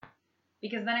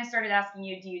Because then I started asking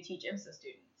you, do you teach IMSA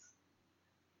students?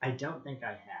 I don't think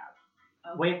I have.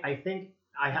 Okay. Wait, I think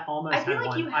I almost I feel had like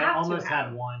one. you I have to almost have.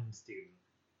 had one student.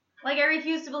 Like, I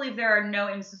refuse to believe there are no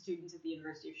IMSA students at the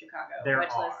University of Chicago. There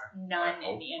much are. less none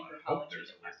in the I anthropology hope there's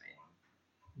at least department. one.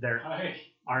 There Hi.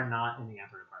 are not in the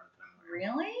anthro department that I'm aware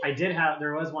of. Really?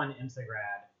 There was one IMSA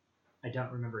grad, I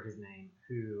don't remember his name,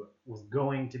 who was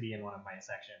going to be in one of my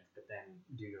sections, but then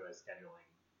due to a scheduling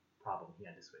problem, he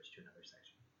had to switch to another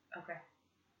section. Okay.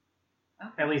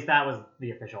 At least that was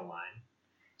the official line.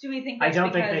 Do we think I that's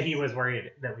don't think because... that he was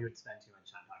worried that we would spend too much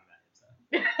time talking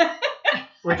about IMSA.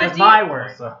 Which But is do my you- word.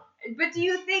 Also, But do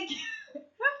you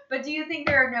think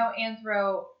there are no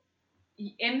IMSA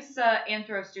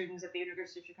anthro students at the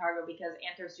University of Chicago because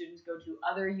anthro students go to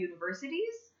other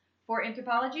universities for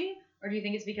anthropology? Or do you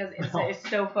think it's because IMSA No. is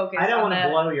so focused I don't on want to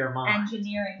the blow your mind.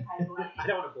 engineering pipeline? I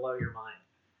don't want to blow your mind.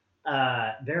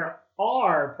 There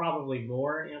are probably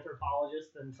more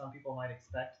anthropologists than some people might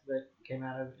expect that came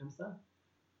out of IMSA.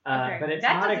 Okay, But it's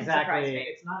that not doesn't surprise exactly. me.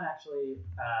 It's not actually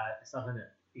something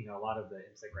that a lot of the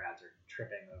IMSA grads are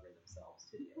tripping over themselves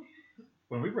to do.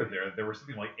 when we were there were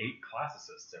something like 8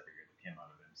 classicists every year that came out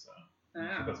of IMSA. I'm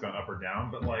not sure if that's gone up or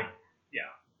down, but like, yeah.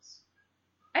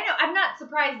 I know. I'm not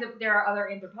surprised that there are other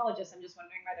anthropologists. I'm just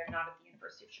wondering why they're not at the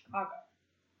University of Chicago.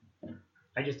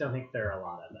 I just don't think there are a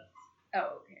lot of us.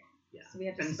 Oh, okay. Yeah. So we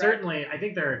have to And spread. certainly, I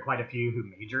think there are quite a few who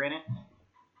major in it,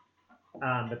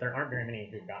 but there aren't very many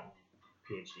who've gotten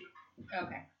PhD.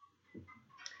 Okay.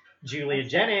 Julia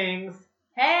Jennings,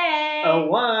 Hey!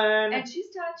 01, And she's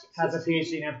touched. has a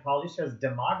PhD in anthropology. She has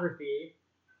demography,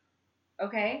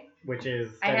 Okay. which is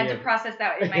I had study to of process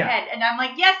that in my Yeah. head. And I'm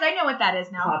like, yes, I know what that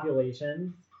is now.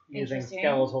 populations using Interesting.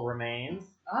 skeletal remains.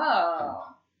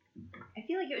 Oh. I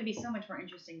feel like it would be so much more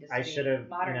interesting to I study should have,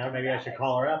 modern maybe I should demographics.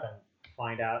 call her up and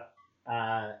find out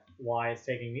why it's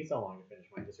taking me so long to finish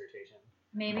my dissertation.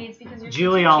 Maybe it's because you're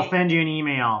Julie, so I'll teaching. send you an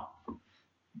email.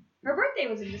 Her birthday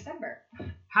was in December.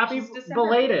 Happy She's December.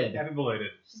 belated. Happy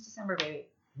belated. She's December baby.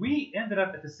 We ended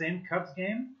up at the same Cubs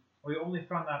game. We only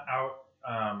found that out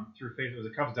through Facebook. It was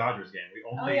a Cubs Dodgers game. We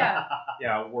Oh only, yeah.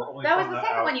 we're only That was found the that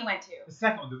second out. one you went to. The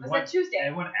second one, the Was one, that Tuesday? I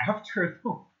went after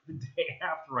the day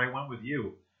after I went with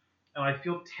you, and I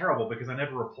feel terrible because I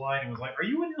never replied and was like, "Are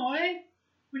you in LA?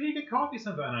 We need to get coffee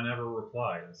sometime." And I never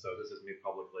replied, and so this is me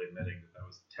publicly admitting that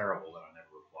was terrible that I never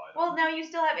replied. Well, now you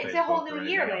still have. It's a whole Facebook new or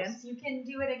year, anything Lance. You can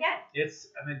do it again. I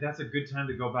mean, that's a good time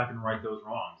to go back and right those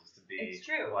wrongs. Is to be It's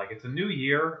true. like, it's a new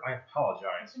year. I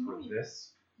apologize It's a new for year.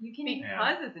 this. You can.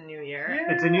 Because it's a new year.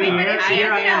 It's a new Wait, year. but if I she's in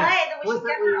Here I am. LA, then we should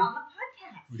get her explicitly- on the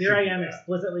podcast We Here I should do am that.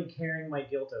 explicitly carrying my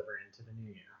guilt over into the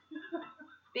new year.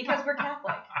 because we're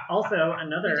Catholic. Also, We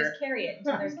another just carry it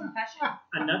until there's confession.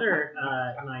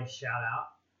 nice shout out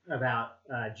about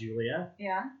Julia.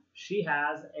 Yeah. She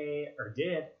has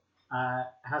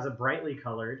has a brightly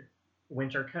colored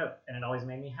winter coat, and it always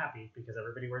made me happy because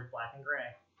everybody wears black and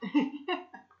gray,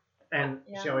 and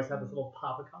Yeah. she always had this little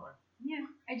pop of color. Yeah,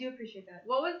 I do appreciate that.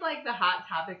 What was like the hot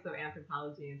topics of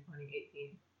anthropology in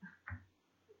 2018?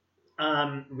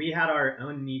 We had our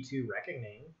own Me Too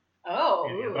reckoning Oh.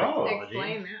 in Ooh, anthropology.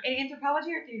 explain that. In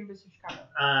anthropology or at the University of Chicago?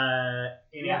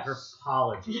 In Yes.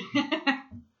 anthropology.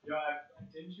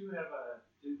 Didn't you have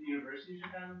did the University of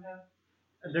Chicago have?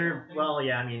 Well,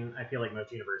 yeah, I mean, I feel like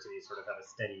most universities sort of have a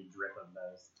steady drip of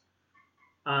those.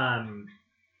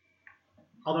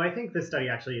 Although I think this study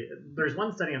actually, there's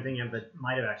one study I'm thinking of that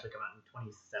might have actually come out in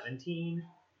 2017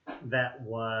 that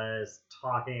was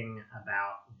talking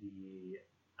about the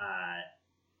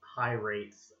high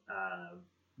rates of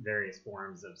various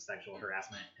forms of sexual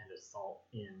harassment and assault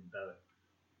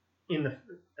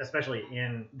especially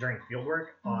during fieldwork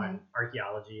on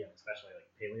archaeology and especially like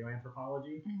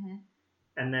paleoanthropology. Mm-hmm.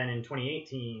 And then in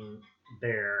 2018,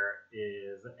 there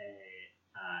is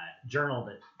a journal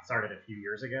that started a few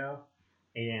years ago,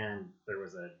 and there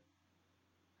was a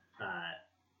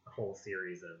whole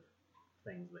series of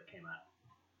things that came up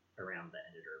around the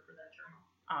editor for that journal.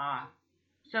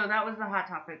 So that was the hot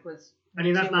topic. I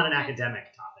mean, that's not an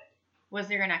academic topic. Was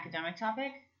there an academic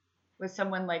topic? Was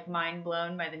someone like mind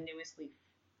blown by the newest leaf?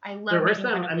 I love. There were making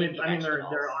some. fun of I mean, leafy there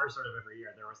vegetables. are sort of every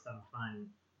year. There were some fun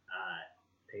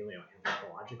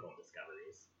paleoanthropological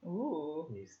discoveries, Ooh.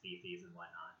 new species and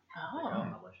whatnot that Oh.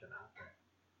 got published about.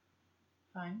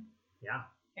 Fun. Yeah,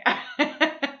 Yeah.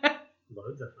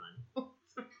 loads of fun.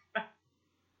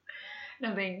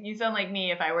 Nothing. You sound like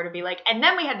me if I were to be like, and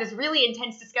then we had this really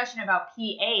intense discussion about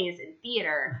PAs in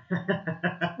theater.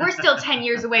 We're still 10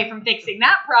 years away from fixing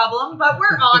that problem, but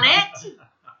we're on it.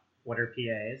 What are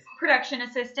PAs? Production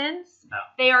assistants. Oh.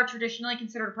 They are traditionally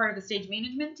considered a part of the stage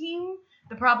management team.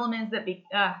 The problem is that,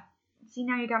 see,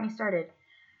 now you got me started.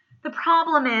 The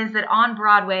problem is that on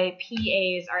Broadway,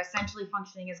 PAs are essentially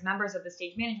functioning as members of the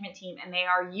stage management team, and they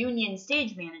are union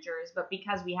stage managers, but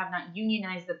because we have not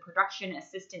unionized the production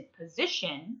assistant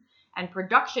position, and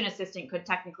production assistant could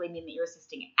technically mean that you're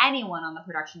assisting anyone on the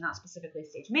production, not specifically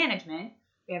stage management,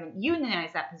 we haven't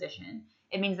unionized that position.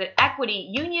 It means that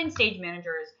equity union stage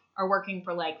managers are working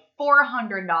for like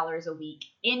 $400 a week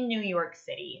in New York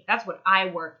City. That's what I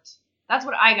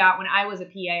got when I was a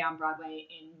PA on Broadway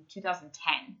in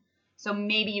 2010. So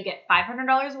maybe you get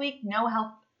 $500 a week, no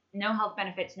health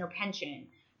benefits, no pension,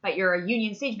 but you're a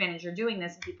union stage manager doing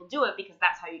this, and people do it because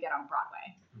that's how you get on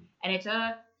Broadway. And it's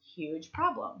a huge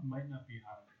problem. Might not be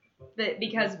how.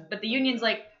 But the union's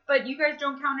like, but you guys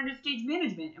don't count it as stage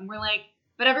management, and we're like,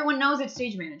 but everyone knows it's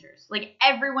stage managers. Like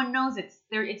everyone knows it's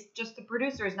there. It's just the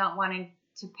producers not wanting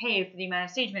to pay for the amount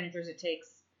of stage managers it takes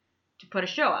to put a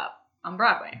show up on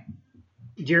Broadway.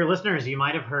 Dear listeners, you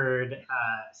might have heard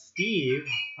Steve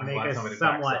I'm make glad a somebody backs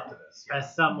somewhat up to this.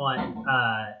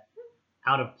 Yeah.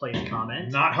 out of place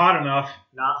comment. Not hot enough.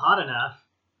 Not hot enough.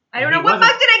 I don't He know. What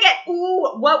wasn't- mug did I get?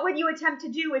 Ooh, what would you attempt to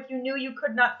do if you knew you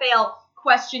could not fail?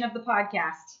 Question of the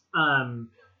podcast.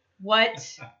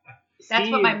 What? That's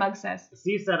what my mug says.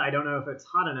 Steve said, I don't know if it's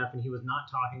hot enough, and he was not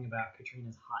talking about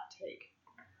Katrina's hot take.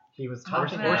 He was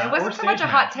talking Or- It wasn't so stage much a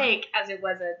hot management. take as it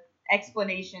was an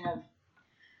explanation of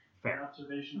fair.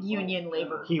 Observation. union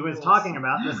labor. He was talking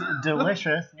about this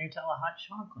delicious Nutella hot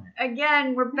chocolate.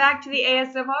 Again, we're back to the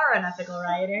ASMR unethical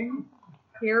rioting.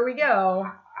 Here we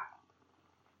go.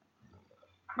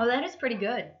 Oh, that is pretty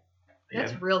good.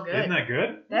 That's Yeah. real good. Isn't that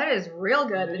good? That is real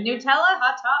good. The Nutella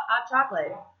hot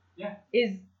chocolate. Yeah.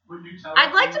 Is. Would you tell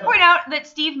I'd like to point out that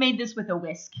Steve made this with a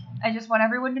whisk. I just want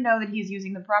everyone to know that he's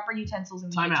using the proper utensils in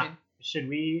the Time out. kitchen. Should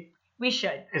we? We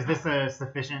should. Is this a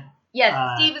sufficient?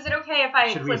 Yes, Steve, Steve, is it okay if I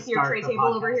should we flip your start tray the table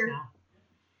over podcast here? now?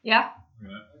 Yeah?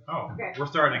 Oh, Okay. we're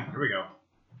starting. Here we go.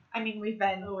 I mean, we've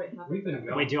been. Oh, wait, We've been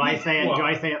Wait, do I say it? Well- Do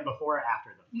I say it before or after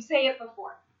them? You say it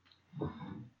before.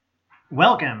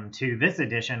 Welcome to this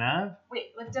edition of.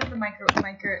 Wait, lift up the microphone.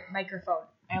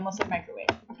 I almost said microwave.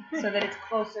 So that it's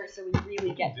closer so we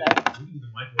really get the. We can do the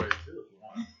microwave too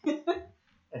if you want.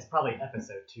 It's probably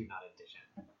episode 2, not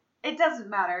edition. It doesn't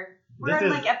matter. We're This in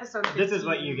is- like episode 15. This is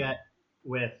what you get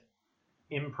with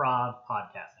improv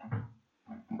podcasting.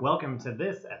 Welcome to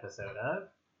this episode of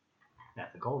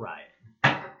Ethical Riot.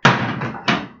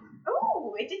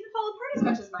 Ooh, it didn't fall apart as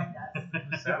much as mine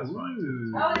does. Satisfying.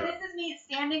 Ooh. Oh, and this is me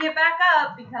standing it back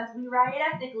up because we riot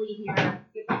ethically here.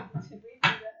 Did we do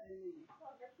that in the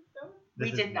progress episode? This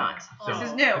We is did not. So, This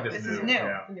is I new. think This it's is new.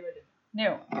 Yeah. I knew I did.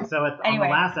 New. So on Anyway.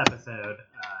 the last episode,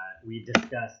 we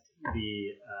discussed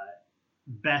the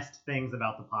best things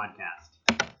about the podcast.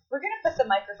 We're going to put the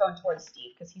microphone towards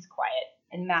Steve because he's quiet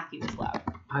and Matthew is loud.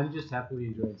 I'm just happily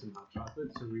enjoying some hot chocolate,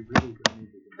 so we really don't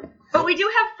need to. But we do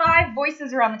have 5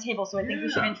 voices around the table, so I think we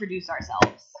should Yeah. introduce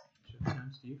ourselves.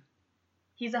 I'm Steve.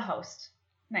 He's a host,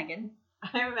 Megan.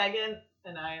 I'm Megan,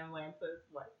 and I am Lance's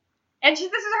wife. And this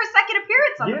is her second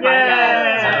appearance on the Yay!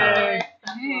 podcast.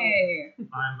 Yay! Hey.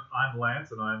 I'm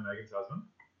Lance, and I'm Megan's husband.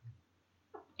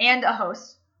 And a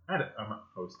host. And I'm a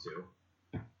host too.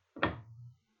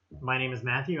 My name is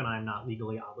Matthew, and I'm not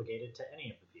legally obligated to any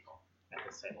of the people at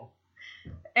this table.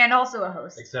 And also a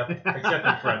host. Except in friendship, Matthew. Except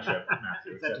in friendship.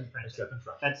 Except in friendship.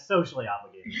 That's socially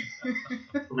obligated.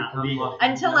 Not legally.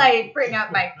 Until I bring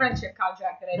up my friendship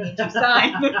contract that I need to sign.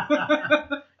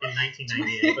 In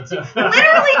 1998. Literally 20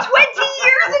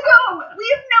 years ago! We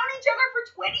have known each other for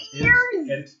 20 years!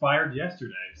 It expired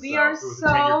yesterday. We so are it was so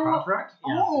a 10-year contract.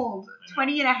 Yes. Old.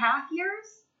 20 and a half years?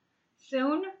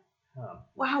 Soon? Oh.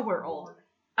 Wow, we're old.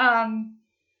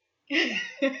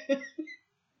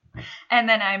 And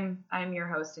then I'm your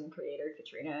host and creator,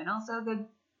 Katrina, and also the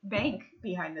bank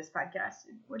behind this podcast.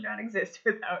 It would not exist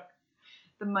without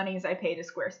the monies I pay to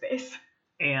Squarespace.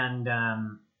 And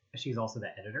she's also the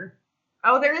editor.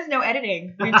 Oh, there is no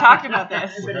editing. We've talked about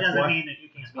this. But it doesn't mean that you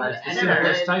can't be Well, the it's editor.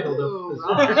 serious title Ooh, of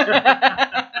wrong.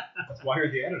 That's why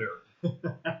you're the editor.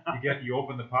 You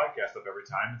open the podcast up every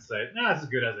time and say, "No, this is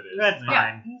good as it is." That's And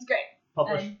Yeah, fine. it's great.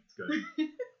 Publish. And- It's good.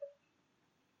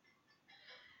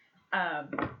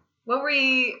 What were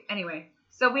we? Anyway,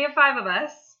 so we have 5 of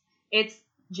us. It's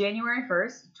January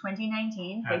 1st,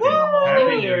 2019. Happy- Facing a whole Happy new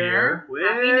New year. Year.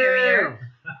 Happy New Year.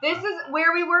 This is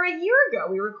where we were a year ago.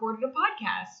 We recorded a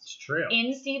podcast It's true.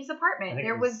 in Steve's I apartment. think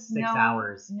There it was was 6 no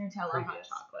hours Nutella hot previous.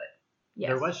 chocolate. Yes,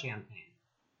 There was champagne.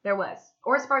 There was.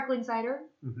 Or sparkling cider.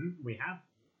 We have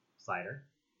cider.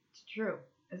 It's true.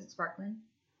 Is it sparkling?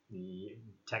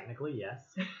 Technically, yes.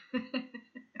 Is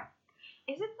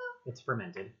it though? It's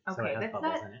fermented, so Okay, it has that's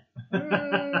bubbles not- in it.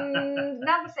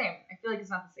 Not the same. I feel like it's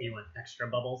not the You same. want extra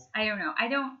bubbles? I don't know.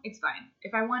 It's fine.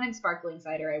 If I wanted sparkling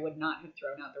cider, I would not have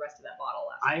thrown out the rest of that bottle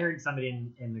last I night. heard somebody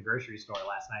in the grocery store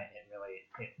last night.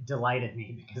 It delighted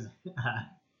me because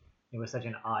it was such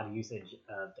an odd usage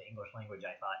of the English language.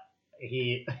 I thought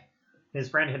his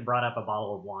friend had brought up a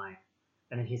bottle of wine,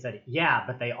 and then he said, "Yeah,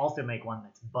 but they also make one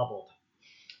that's bubbled."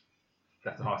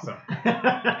 That's awesome.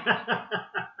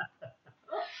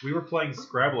 We were playing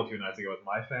Scrabble a few nights ago with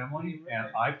my family,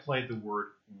 and I played the word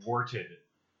warted.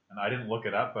 And I didn't look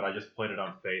it up, but I just played it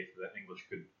on faith that English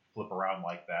could flip around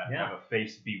like that and Yeah. have a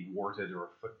face be warted or a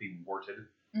foot be warted.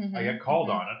 Mhm, I got called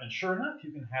mhm. on it, and sure enough,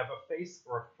 you can have a face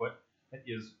or a foot that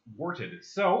is warted.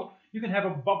 So you can have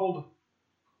what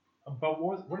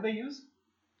do they use?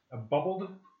 A bubbled?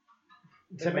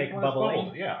 To They make one that's bubbling?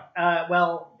 bubbled, yeah.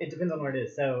 Well, it depends on what it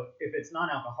is. So if it's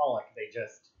non-alcoholic, they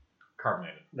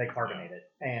Carbonated. carbonate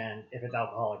it, and if it's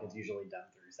alcoholic, it's usually done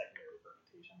through secondary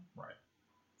fermentation. Right.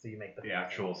 So you make The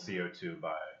actual CO2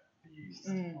 by the yeast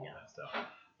and all Yeah. that stuff.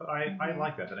 But I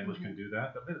like that English can do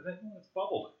that. It's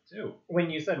bubbled, too. When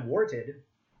you said warted,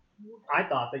 I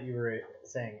thought that you were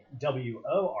saying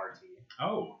WORT,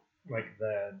 Oh. like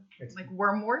it's Like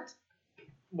wormwort?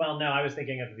 well, no, I was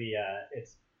thinking of the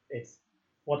it's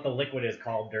what the liquid is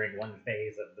called during one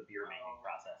phase of the beer making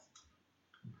process.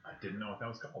 I didn't know what that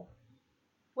was called.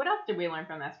 What else did we learn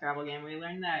from that Scrabble game? We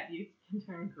learned that you can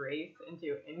turn grace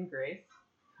into ingrace.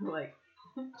 Like,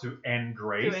 To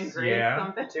engrace. to engrace yeah.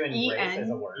 something. To engrace is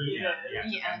a word. Yeah, Yeah. to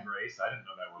engrace. I didn't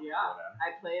know that word Yeah. before then.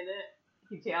 I played it.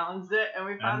 He challenged it, and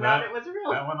we found that- out it was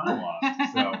real. That one I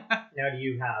lost. So Now, do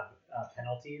you have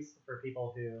penalties for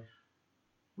people who?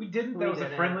 we didn't. We That was a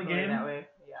didn't friendly play game. That way.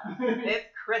 Yeah. It's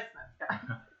Christmas, guys.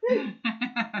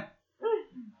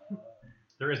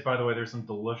 There is, by the way, there's some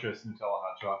delicious Nutella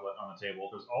hot chocolate on the table.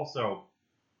 There's also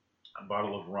a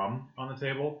bottle of rum on the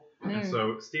table. And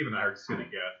so Steve and I are just going to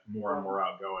get more and more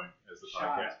outgoing as the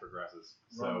Shot. podcast progresses.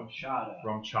 So Rum chata.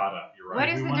 rum chata, you're right. What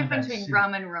is We the wanted difference that between soup.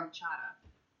 rum and rum chata?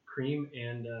 Cream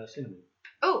and cinnamon.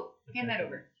 Oh, hand that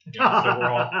over. Yeah, so we're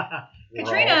all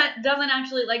Katrina doesn't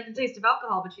actually like the taste of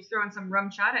alcohol, but she's throwing some rum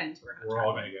chata into her hot we're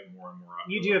all chocolate. going to get more and more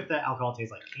outgoing. You do if the alcohol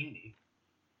tastes like candy.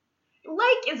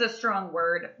 Like is a strong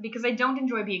word because I don't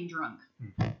enjoy being drunk.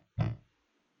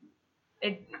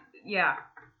 Yeah.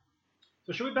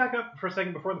 So should we back up for a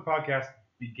second? Before the podcast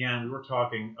began, we were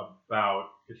talking about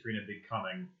Katrina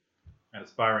becoming and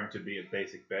aspiring to be a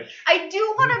basic bitch. I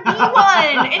do want to be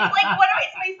one. It's like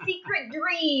it's my secret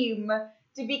dream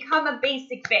to become a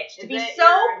basic bitch, to Is be it so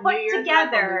your put New Year's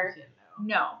together. resolution, though?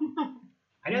 No.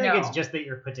 I don't think No. it's just that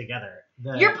you're put together.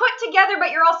 You're put together,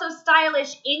 but you're also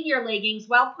stylish in your leggings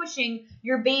while pushing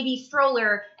your baby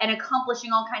stroller and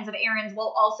accomplishing all kinds of errands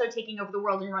while also taking over the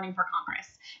world and running for Congress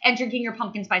and drinking your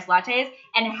pumpkin spice lattes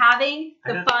and having I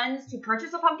the don't- funds to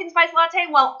purchase a pumpkin spice latte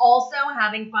while also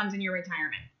having funds in your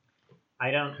retirement.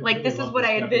 I don't. Like, this is love what this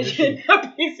I envision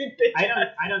a basic bitch. I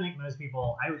don't think most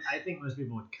people. I think most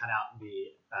people would cut out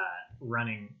the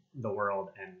running the world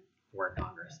and for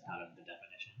Congress out of the definition.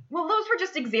 Well, those were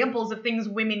just examples of things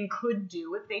women could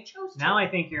do if they chose to. Now I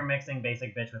think you're mixing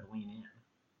basic bitch with lean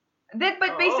in.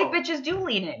 But basic bitches do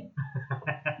lean in,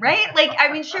 right? Like,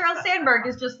 I mean, Sheryl Sandberg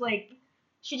is just like,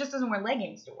 she just doesn't wear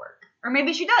leggings to work. Or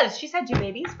maybe she does. She's had 2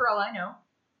 babies, for all I know.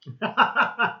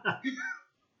 I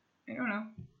don't know.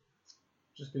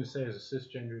 Just gonna say, as a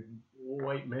cisgendered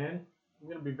white man, I'm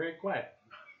gonna be very quiet.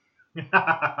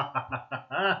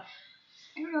 I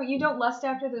don't know. You don't lust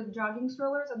after the jogging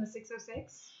strollers on the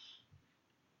 606?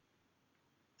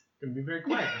 Gonna be very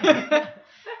quiet.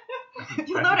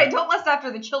 You'll note I don't lust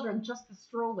after the children, just the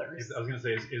strollers. I was going to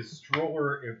say, is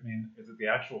stroller, I mean, is it the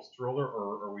actual stroller,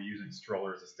 or are we using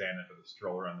stroller as a stand-in for the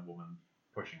stroller and the woman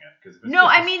pushing it? Because No,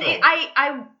 I mean,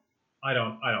 I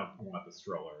don't want the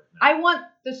stroller. No. I want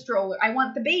the stroller. I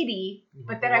want the baby,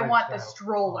 but then I want the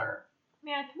stroller.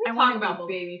 Man, can I we wanna talk be about both.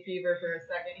 baby fever for a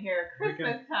second here? We can-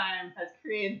 Christmas time has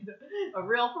created a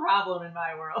real problem in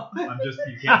my world. I'm just,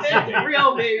 you can't see me. It's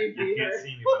real baby You fever. can't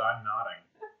see me, but I'm nodding.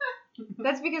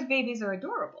 That's because babies are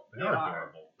adorable. They're They are.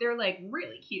 adorable. They're like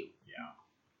really cute. Yeah.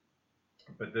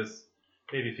 But this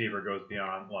baby fever goes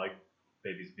beyond, like,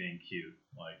 babies being cute.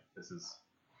 Like, this is,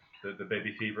 the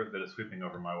baby fever that is sweeping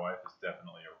over my wife is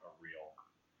definitely a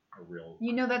real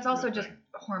You know, that's also real just thing.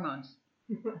 hormones.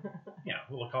 Yeah,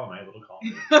 little column A, little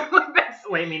column B.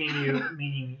 Wait,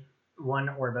 meaning one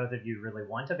or both of you really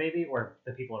want a baby, or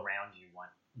the people around you want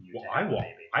you Well, to I have a want,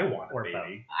 baby? I want a Or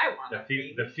baby. I want The a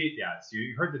feet, baby. yeah. So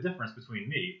you heard the difference between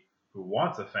me, who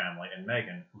wants a family, and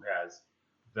Megan, who has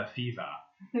the fever.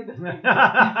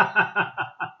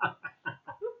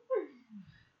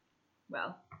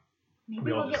 Well, Maybe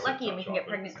We all we'll just get sip lucky and we can get chocolate.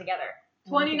 pregnant together.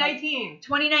 2019.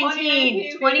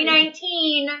 2019. 2019.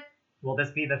 2019. Will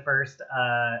this be the first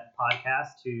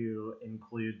podcast to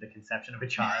include the conception of a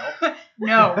child?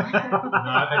 No. Not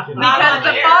Because on the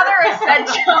the air. father is said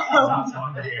child. Not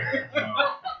on the air. No.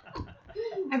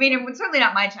 I mean, it's certainly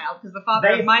not my child because the father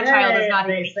of my child is not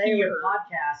They even say here. with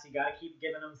podcasts, you gotta keep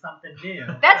giving them something new.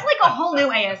 That's like a whole new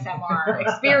ASMR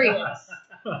experience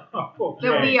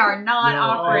that we are not No,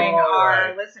 offering all our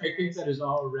right. listeners. I think that is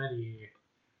already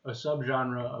a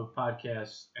subgenre of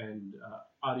podcasts and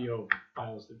audio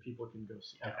files that people can go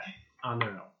see on their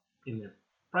own, in the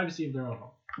privacy of their own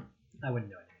home. I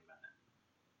wouldn't know anything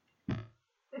about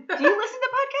that. Do you listen to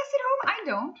podcasts at home? I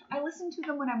don't. I listen to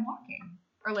them when I'm walking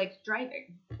or like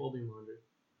driving. Folding laundry.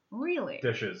 Really?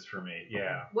 Dishes for me,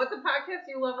 yeah. What's a podcast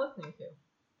you love listening to?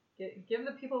 Give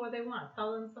the people what they want.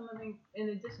 Tell them something in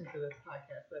addition to this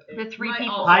podcast that they The three might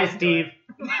people. also Hi, enjoy. Steve.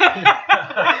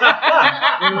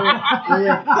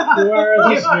 Who are our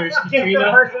listeners, Katrina?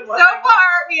 So far,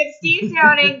 we have Steve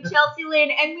Downing, Chelsea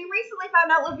Lynn, and we recently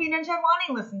found out Lavina Jadwani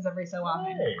listens every so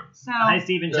often. Hey, So Hi,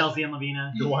 Stephen, Chelsea, and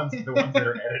Lavina. the ones that are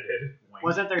edited.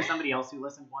 Wasn't there somebody else who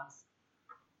listened once?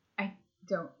 I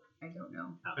don't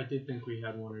know. I did think we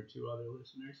had one or two other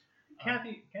listeners.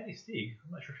 Kathy Steig?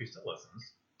 I'm not sure if she still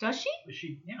listens. Does she? Is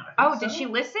she? Yeah. I think Oh, so. did she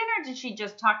listen or did she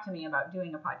just talk to me about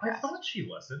doing a I podcast? thought she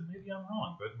listened. Maybe I'm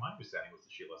wrong, but my understanding was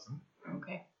that she listened.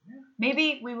 Okay. Yeah.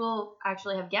 Maybe we will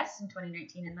actually have guests in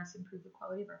 2019 and thus improve the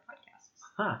quality of our podcasts.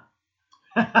 Huh.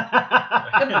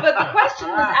 But the question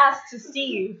was asked to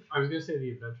Steve. I was gonna say the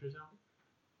Adventure Zone.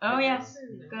 Oh, yes.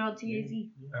 Good old TAZ.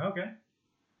 Okay.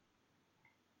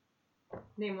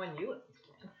 Name one you listen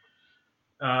to.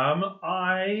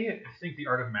 I think The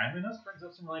Art of Manliness brings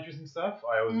up some really interesting stuff.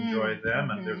 I always enjoyed them,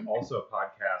 and there's also a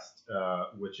podcast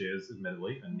which is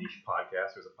admittedly a niche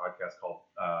podcast. There's a podcast called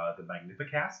The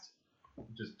Magnificast,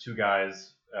 which is two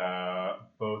guys,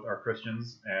 both are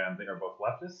Christians, and they are both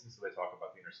leftists, and so they talk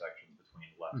about the intersections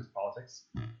between leftist politics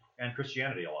and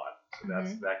Christianity a lot. So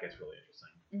that gets really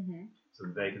interesting. Mm-hmm. So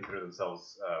they consider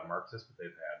themselves Marxists, but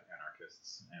they've had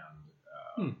anarchists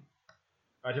and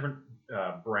different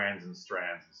brands and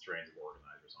strands and strains of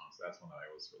organizers on. So that's one that I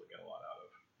always really get a lot out of.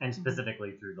 And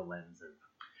specifically through the lens of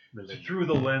religion. Through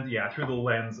the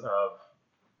lens of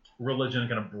religion,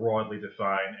 kind of broadly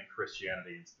defined, and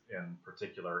Christianity in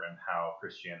particular, and how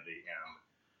Christianity and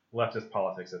leftist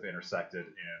politics have intersected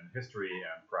in history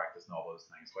and practice and all those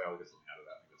things. So I always get something out of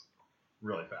that. I think it's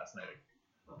really fascinating.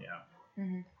 Yeah.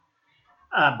 Mm-hmm.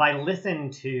 By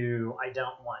listen to, I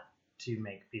don't want to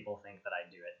make people think that I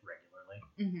do it regularly.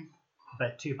 Mm-hmm.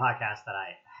 But two podcasts that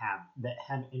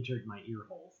have entered my ear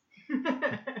holes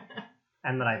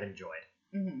and that I've enjoyed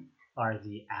are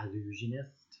The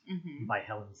Allusionist by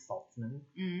Helen Saltzman,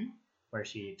 where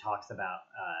she talks about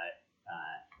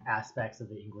aspects of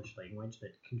the English language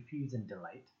that confuse and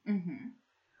delight.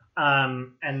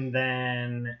 And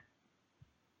then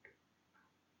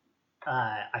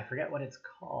I forget what it's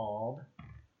called,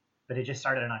 but it just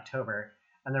started in October.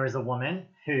 And there was a woman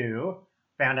who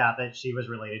found out that she was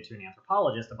related to an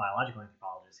anthropologist, a biological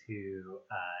anthropologist, who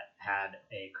had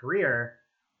a career,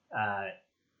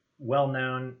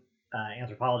 well-known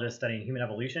anthropologist studying human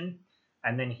evolution.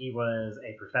 And then he was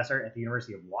a professor at the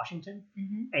University of Washington.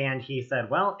 And he said,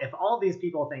 well, if all these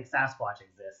people think Sasquatch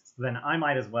exists, then I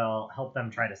might as well help them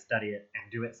try to study it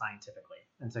and do it scientifically.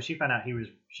 And so she found out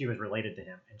she was related to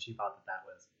him, and she thought that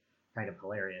was kind of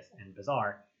hilarious and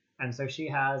bizarre. And so she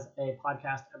has a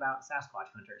podcast about Sasquatch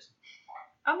hunters,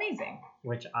 Amazing.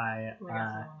 which I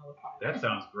That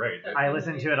sounds great.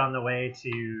 listened to it on the way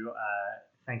to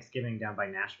Thanksgiving down by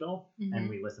Nashville, and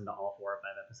we listened to all 4 or 5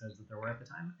 episodes that there were at the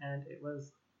time, and it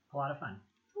was a lot of fun.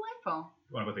 Delightful.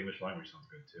 One with English language sounds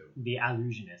good too. The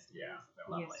Allusionist. Yeah,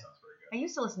 that Yes. sounds very I good.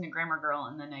 used to listen to Grammar Girl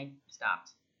and then I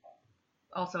stopped.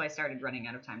 Also, I started running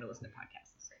out of time to listen to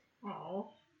podcasts.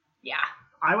 Oh. Yeah.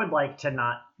 I would like to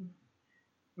not.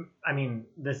 I mean,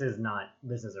 this is a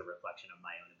reflection of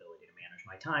my own ability to manage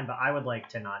my time, but I would like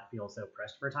to not feel so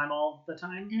pressed for time all the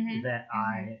time that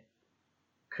I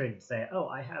could say, oh,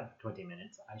 I have 20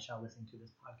 minutes. I shall listen to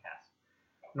this podcast.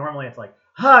 Normally it's like,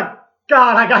 oh,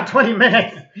 God, I got 20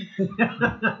 minutes.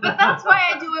 But that's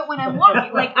why I do it when I'm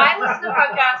walking. Like, I listen to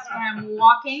podcasts when I'm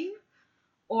walking,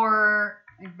 or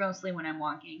mostly when I'm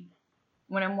walking.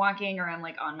 When I'm walking or I'm,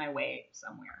 like, on my way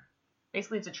somewhere.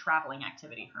 Basically, it's a traveling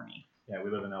activity for me. Yeah, we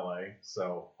live in LA,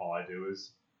 so all I do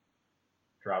is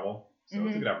travel. So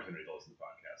it's a good opportunity to listen to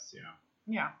podcasts, you know.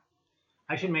 Yeah.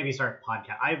 I should maybe start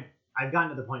podcast. I've gotten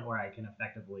to the point where I can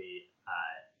effectively,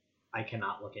 I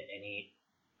cannot look at any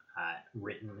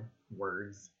written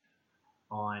words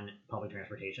on public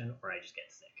transportation, or I just get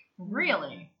sick.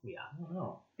 Really? Yeah. I don't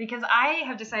know. Because I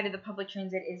have decided that public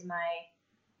transit is my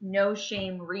no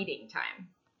shame reading time.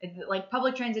 Like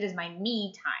public transit is my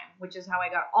me time, which is how I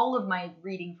got all of my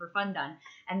reading for fun done.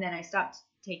 And then I stopped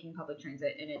taking public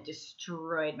transit, and it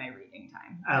destroyed my reading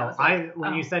time. And I Oh, was like,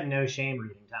 when oh. you said no shame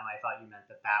reading time, I thought you meant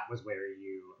that was where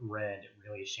you read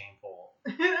really shameful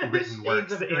written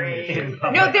works in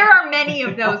public. No, there are many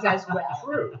of those as well.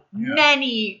 True. Yeah.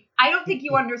 Many. I don't think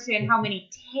you understand how many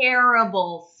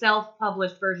terrible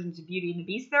self-published versions of Beauty and the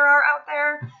Beast there are out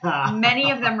there. Many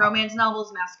of them romance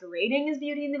novels masquerading as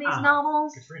Beauty and the Beast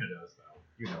novels. Katrina does, though.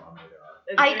 You know how many there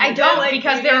are. I don't,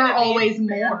 because there are always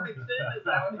more.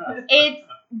 It's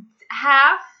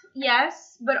half,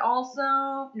 yes, but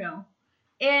also no.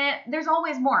 There's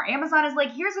always more. Amazon is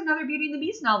like, here's another Beauty and the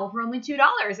Beast novel for only $2,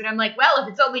 and I'm like, well, if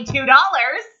it's only $2.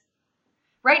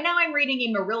 Right now, I'm reading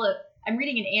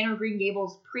an Anne of Green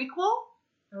Gables prequel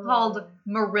called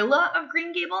Marilla of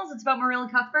Green Gables. It's about Marilla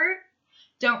Cuthbert.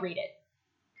 Don't read it.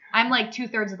 I'm like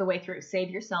 2/3 of the way through. Save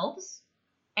yourselves.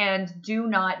 And do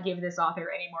not give this author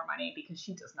any more money because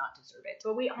she does not deserve it.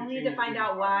 But we all need to find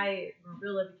out why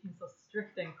Marilla became so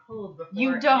strict and cold before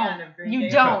You Anne don't. of Green You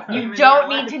Gables don't. came You into don't our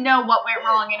need lives. to know what went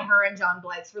wrong in her and John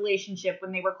Blythe's relationship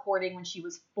when they were courting when she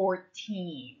was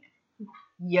 14.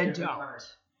 You don't.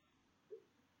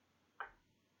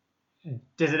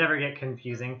 Does it ever get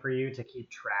confusing for you to keep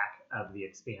track of the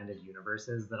expanded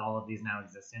universes that all of these now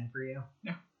exist in for you?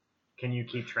 No. Can you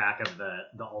keep track of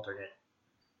the alternate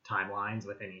timelines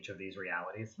within each of these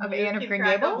realities? Of You Anne of keep Green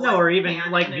track of Gables? No, or even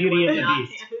canon like and Beauty and what's the not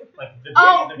Beast. canon. Like the Beauty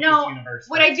Oh, and the no. Beast universe.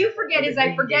 What I for do example, forget or the is I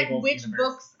Green forget Gables which universe.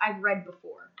 books I've read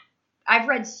before. I've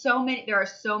read so many. There are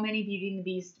so many Beauty and the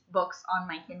Beast books on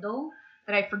my Kindle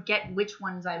that I forget which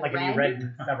ones I've Like, read. have you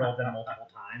read several of them multiple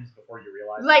times before you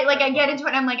realize? Like I get into it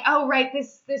and I'm like, oh right,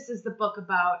 this is the book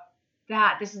about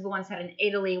that. This is the one set in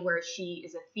Italy where she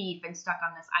is a thief and stuck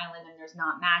on this island and there's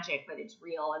not magic, but it's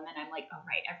real. And then I'm like, oh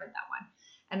right, I've read that one.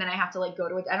 And then I have to like go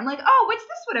to it and I'm like, oh, what's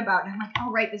this one about? And I'm like,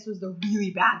 oh right, this was the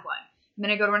really bad one. And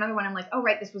then I go to another one, I'm like, oh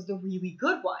right, this was the really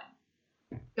good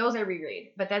one. Those I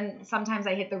reread. But then sometimes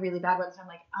I hit the really bad ones and I'm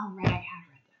like, oh right, I have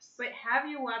read this. But have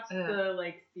you watched Ugh. the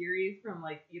like series from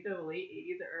like either the late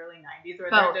 80s or early 90s where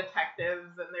Both. they're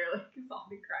detectives and they're like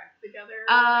solving crimes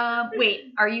together?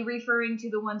 Wait, are you referring to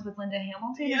the ones with Linda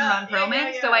Hamilton Yeah, and Ron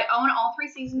Perlman? yeah. So I own all 3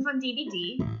 seasons on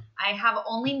DVD. I have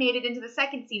only made it into the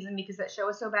 2nd season because that show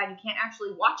is so bad you can't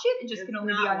actually watch it. It just can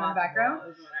only be on in the background.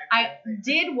 I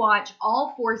did watch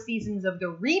all 4 seasons of the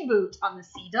reboot on the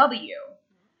CW.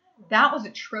 That was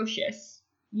atrocious.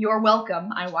 You're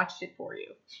welcome. I watched it for you.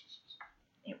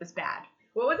 It was bad.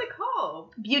 What was it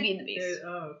called? Beauty and the Beast.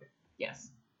 Oh, okay. Yes.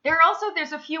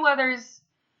 There's a few others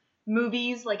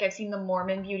movies, like I've seen the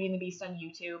Mormon Beauty and the Beast on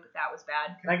YouTube. That was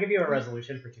bad. Can I give you a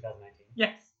resolution for 2019?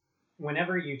 Yes.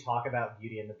 Whenever you talk about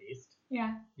Beauty and the Beast,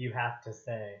 Yeah. you have to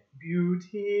say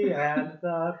Beauty and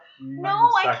the Beast. No,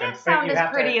 I Second. can't But sound you as have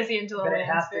to- pretty as Angela But it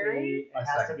has to Lansbury. be. It I has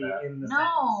to second be that. in the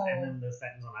No. sentence, and then the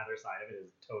sentence on either side of it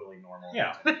is totally normal.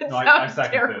 Yeah. It No, I sounds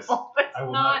second terrible. this. It's I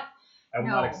will not. I will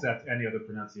No. not accept any other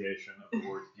pronunciation of the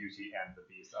words Beauty and the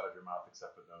Beast out of your mouth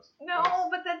except for those. No,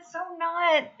 but that's so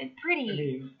not pretty. I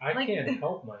mean, I Like- can't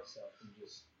help myself and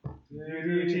just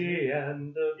Beauty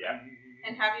and the Yeah. Beast.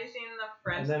 And have you seen the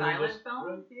French And then we silent just-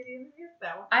 film, Beauty and the Beast?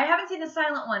 That one? I haven't seen the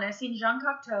silent one. I've seen Jean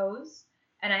Cocteau's,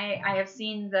 and I have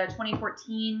seen the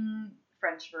 2014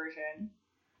 French version.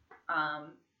 I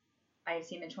have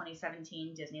seen the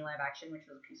 2017 Disney live action, which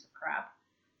was a piece of crap.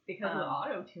 Because of the Um,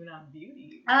 auto-tune on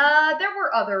Beauty. There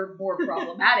were other more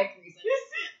problematic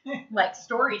reasons, like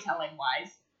storytelling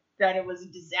wise, that it was a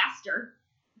disaster.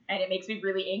 And it makes me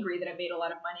really angry that I made a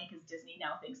lot of money because Disney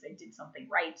now thinks they did something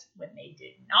right when they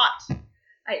did not.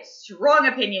 I have strong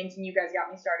opinions, and you guys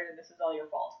got me started, and this is all your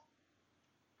fault.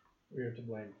 we are to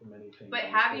blame for many things. But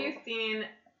in this have you world. seen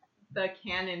the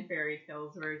canon fairy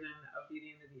tales version of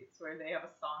Beauty and the Beast where they have a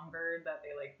songbird that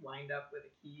they like wind up with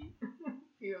a key?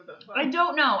 Few of those I ones.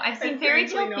 don't know. I've seen I Fairy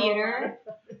seriously Tale know Theater.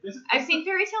 This is, I've seen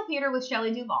Fairy Tale Theater with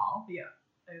Shelley Duvall.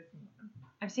 I've seen them.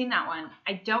 I've seen that one.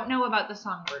 I don't know about the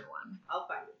Songbird one. I'll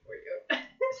find it for you.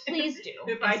 Please do.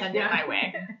 If and I send it can. my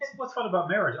way. what's fun about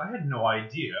marriage. I had no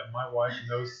idea my wife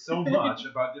knows so much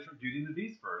about different Beauty and the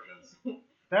Beast versions.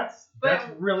 That's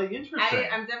But really interesting.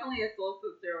 I'm definitely a soul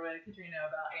sister with Katrina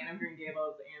about Anne of Green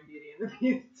Gables and Beauty and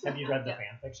the Beast. Have you read the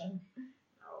fan fiction?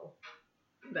 No,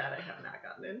 that I have not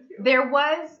gotten into. There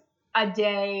was a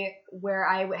day where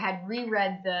I had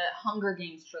reread the Hunger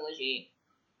Games trilogy.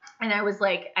 And I was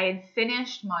like, I had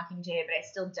finished Mockingjay, but I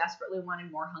still desperately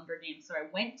wanted more Hunger Games. So I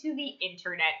went to the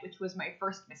internet, which was my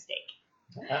first mistake.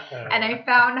 And I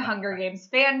found Hunger Games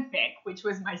fanfic, which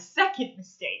was my second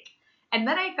mistake. And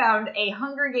then I found a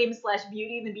Hunger Games /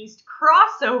 Beauty and the Beast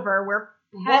crossover where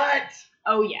What?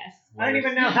 Oh yes. I don't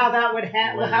even know how that would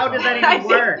happen. How does that I even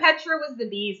work? think Petra was the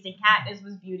Beast and Katniss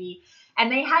was Beauty,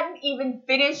 and they hadn't even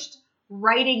finished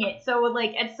writing it. So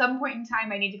like at some point in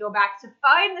time, I need to go back to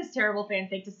find this terrible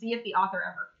fanfic to see if the author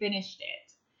ever finished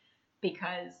it,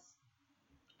 because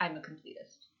I'm a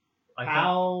completist.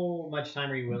 How much time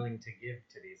are you willing to give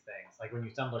to these things? Like when you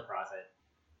stumble across it.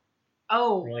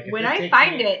 Oh, Like, if when this I takes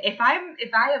find me- it, if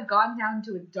I have gone down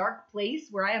to a dark place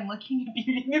where I am looking at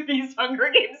Beauty and the Beast Hunger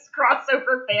Games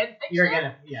crossover fanfiction, You're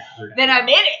gonna, yeah. then I'm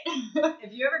in it.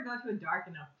 If you ever go to a dark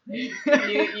enough place,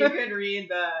 you could read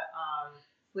the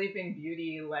Sleeping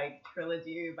Beauty like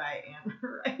trilogy by Anne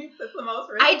Rice. That's the most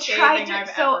I risque tried thing to- I've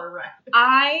so- ever read.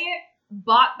 I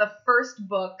bought the first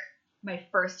book my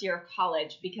first year of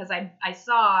college because I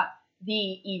saw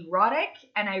the erotic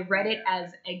and I read it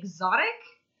as exotic,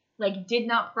 like did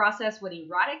not process what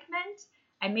erotic meant.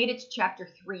 I made it to chapter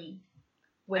 3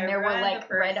 when I there were read like the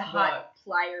first red hot book.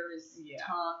 pliers, Yeah.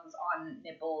 tongues on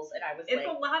nipples, and I was It's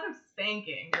like, a lot of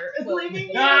spanking. Or Well, leaving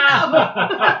you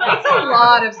Ah! it's a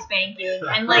lot of spanking,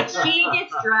 and like she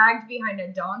gets dragged behind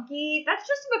a donkey. That's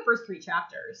just in the first 3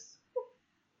 chapters.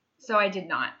 So I did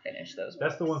not finish those.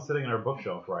 That's the books. one sitting on our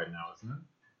bookshelf right now, isn't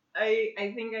it?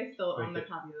 I think I still own the Okay.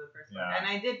 copy of the first book, Yeah. and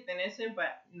I did finish it,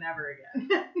 but never again.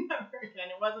 Never again.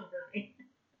 It wasn't for me.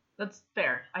 That's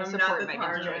fair. I I'm not support the Megan's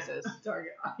target, choices.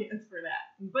 target audience for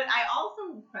that. But I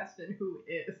also question who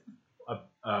is.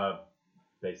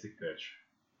 Basic bitch.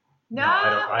 No,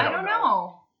 I don't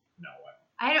know. No,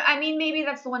 I mean, maybe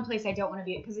that's the one place I don't want to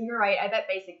be, because you're right. I bet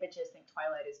basic bitches think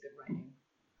Twilight is good writing.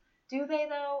 Do they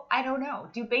though? I don't know.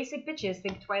 Do basic bitches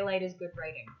think Twilight is good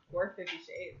writing? Or 50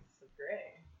 Shades of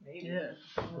Grey. Maybe. It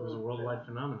was a worldwide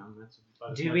phenomenon. That's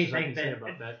about as Do much we as I think can say that?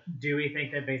 about that. Do we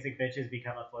think that basic bitches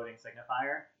become a floating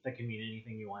signifier that can mean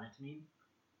anything you want it to mean?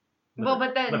 Well,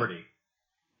 but then Liberty.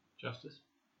 Justice?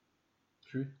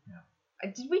 Truth?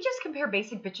 did we just compare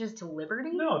basic bitches to Liberty?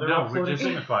 No, they're No, all we're floating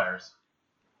just- signifiers.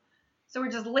 So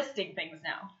we're just listing things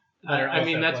now. That are I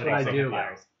mean, also that's what I floating do.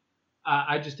 signifiers.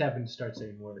 I just happen to start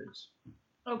saying words.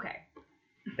 Okay.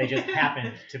 They just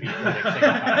happened to be floating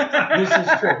signifiers. This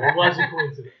is true. It was a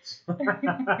coincidence.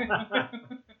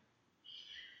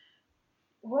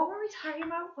 What were we talking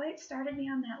about? What started me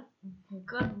on that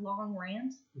good long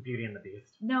rant? Beauty and the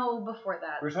Beast. No, before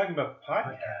that. We were talking about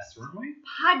podcasts, Podcasts. weren't we?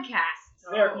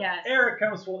 Podcasts. Eric, Yes. Eric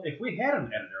comes full. If we had an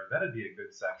editor, that'd be a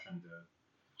good section to.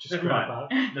 Just Never crap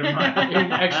mind. out. Never mind.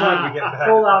 And actually, we get back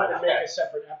pull to out and make podcasts. a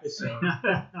separate episode.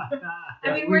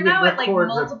 I mean, we we're would now at like record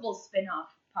the- multiple spin-off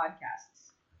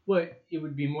podcasts. Well, it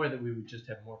would be more that we would just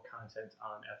have more content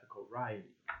on ethical writing.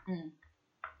 Mm.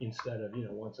 Instead of,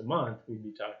 once a month, we'd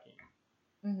be talking.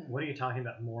 Mm-hmm. What are you talking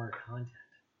about? More content?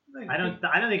 I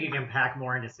don't think you can pack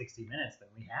more into 60 minutes than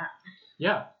we have.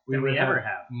 Yeah. Than would we ever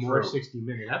have. more True.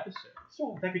 60-minute episodes.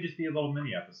 So that could just be a little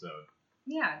mini episode.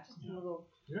 Yeah, just a little.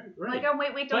 Right. Like, oh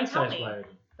wait, don't tell Bite-sized me. writing.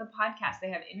 The podcast, they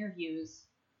have interviews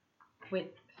with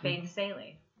Faith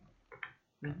Saley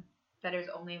Mhm. that is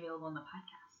only available on the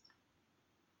podcast.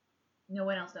 No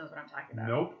one else knows what I'm talking about.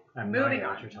 Nope. I have no Moving idea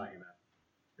what on. you're talking about.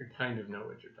 I kind of know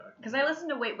what you're talking Because about. I listen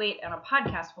to Wait on a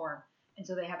podcast form, and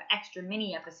so they have extra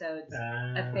mini episodes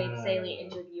of Faith Saley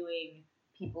interviewing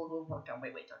people who have worked on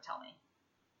Wait, Don't Tell Me.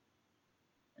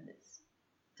 And it's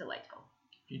delightful.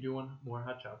 If you do want more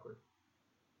hot chocolate,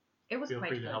 It was feel quite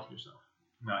free good. to help yourself.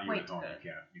 Not you Quite at home. good.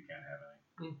 You can't have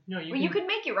any. No, Well, you could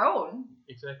make your own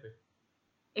Exactly.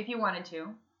 if you wanted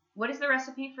to. What is the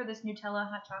recipe for this Nutella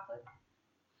hot chocolate?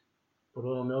 Put a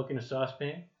little milk in a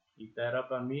saucepan. Heat that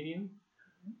up on medium.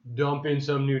 Dump in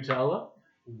some Nutella.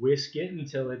 Whisk it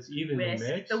until it's evenly Whisk.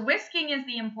 mixed. The whisking is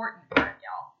the important part,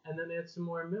 y'all. And then add some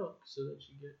more milk so that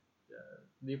you get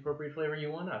the appropriate flavor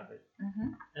you want out of it.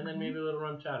 Mm-hmm. And then maybe a little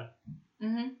rum chata.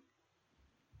 Mm-hmm.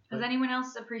 Has anyone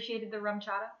else appreciated the rum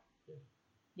chata? Yeah.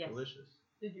 Yes. Delicious.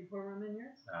 Did you pour rum in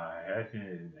yours?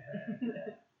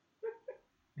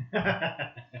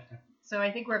 So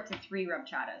I think we're up to 3 rum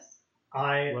chatas.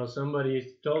 Well,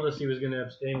 somebody told us he was going to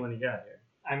abstain when he got here.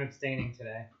 I'm abstaining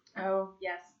today. Oh,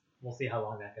 yes. We'll see how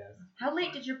long that goes. How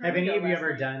late did your Have party any go of you last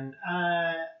ever night? done?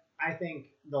 I think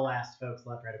the last folks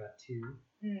left right about 2,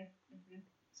 Mm-hmm.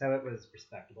 so it was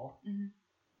respectable. Mhm.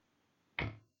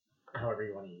 However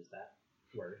you want to use that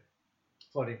word.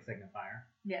 Floating signifier.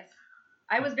 Yes.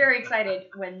 I was very excited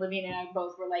when Livine and I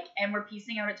both were like, and we're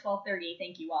piecing out at 12:30.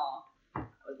 Thank you all. I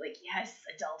was like, yes,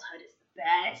 adulthood is the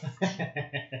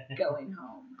best. Going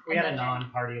home. We And had a then-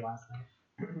 non-party last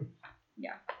night.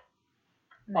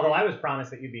 and Although then- I was promised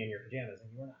that you'd be in your pajamas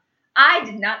and you were not. I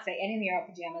did not say anything about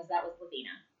pajamas. That was Lavina.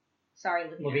 Sorry,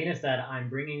 Lavina. Lavina said, I'm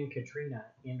bringing Katrina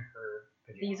in her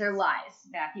pajamas. These are lies.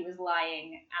 Matthew was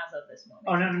lying as of this moment.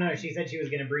 Oh, no. She said she was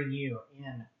going to bring you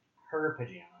in her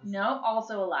pajamas. No,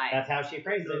 also a lie. That's how she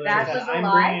phrased it. That She said, was a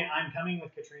lie? I'm coming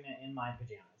with Katrina in my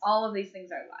pajamas. All of these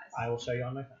things are lies. I will show you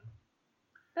on my phone.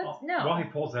 That's no. While he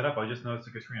pulls that up, I just noticed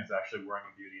that Katrina's actually wearing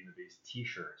a Beauty and the Beast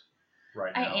t-shirt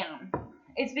right now. I am.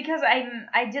 It's because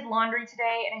I did laundry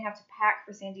today and I have to pack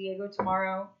for San Diego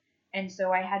tomorrow, and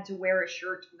so I had to wear a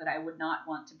shirt that I would not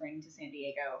want to bring to San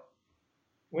Diego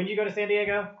When do you go to San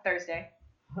Diego? Thursday,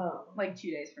 Oh. like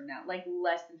 2 days from now, like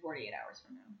less than 48 hours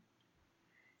from now.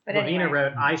 But Lavina anyway,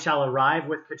 wrote, I shall arrive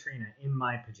with Katrina in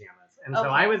my pajamas. And so Okay.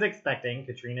 I was expecting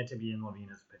Katrina to be in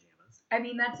Lavina's pajamas. I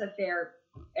mean that's a fair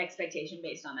expectation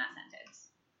based on that sentence.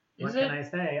 What can I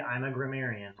say? I'm a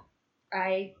grammarian.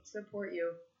 I support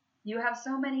you. You have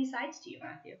so many sides to you,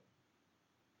 Matthew.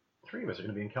 3 of us are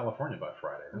going to be in California by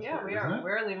Friday. That's Yeah, weird, we isn't are. it?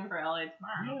 We're leaving for LA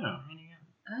tomorrow. Yeah.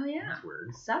 Oh yeah, That's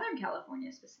weird. Southern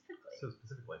California specifically. So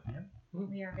specifically, yeah,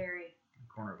 We are very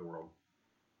corner of the world.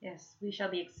 yes. We shall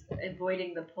be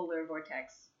avoiding the polar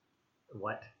vortex.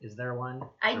 What? Is there one?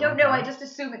 I Is there don't one know. I coming? just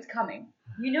assume it's coming.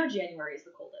 You know, January is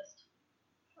the coldest.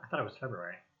 I thought it was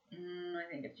February. I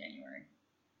think it's January.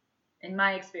 In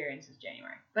my experience, it's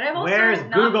January. But I've also Where's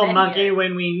not Google been Monkey here.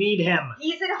 when we need him?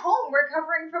 He's at home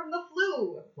recovering from the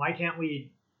flu. Why can't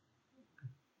we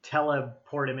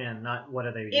teleport him in? Not what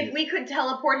are they? If we could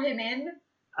teleport him in,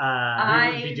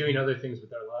 We would be doing other things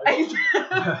with our lives.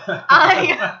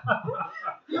 I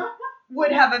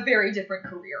would have a very different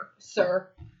career, sir.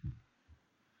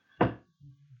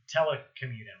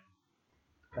 telecommute him.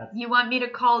 That's You want me to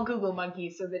call Google Monkey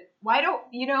so that why don't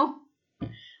you know?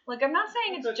 Like I'm not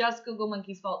saying it's just Google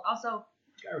Monkey's fault. Also,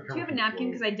 do you have a napkin?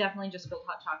 Because I definitely just spilled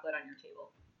hot chocolate on your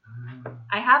table.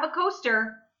 I have a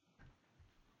coaster.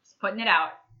 Just putting it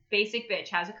out. Basic bitch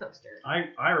has a coaster.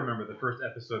 I remember the first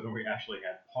episode when we actually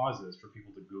had pauses for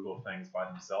people to Google things by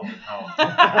themselves at home.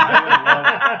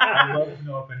 I'd love to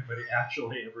know if anybody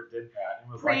actually ever did that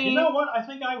and was like, you know what, I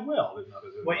think I will. Even though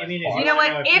there's a What you nice mean is, pause. You know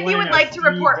what? If you would like to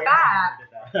report back,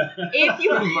 if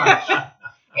you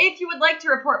if you would like to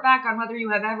report back on whether you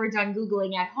have ever done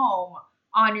Googling at home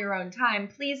on your own time,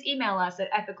 please email us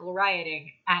at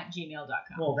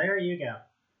ethicalrioting@gmail.com. Well, there you go.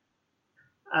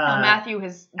 Matthew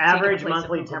has taken Average the place of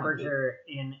monthly Google Monkey. temperature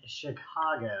in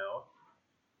Chicago.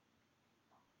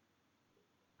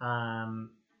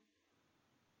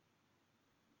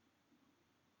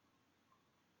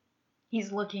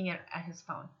 He's looking at his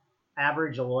phone.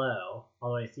 Average low,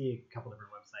 although I see a couple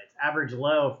different websites. Average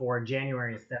low for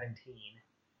January is 17.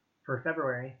 For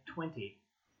February, 20.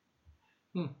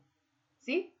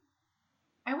 See?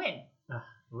 I win.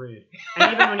 Rude.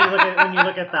 And even when you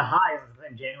look at the highs, it's the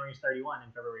same. January's 31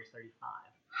 and February's 35.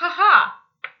 Haha.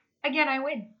 Again, I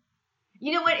win.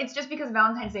 You know what? It's just because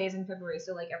Valentine's Day is in February,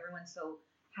 so like everyone's so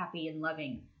happy and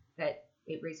loving that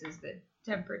it raises the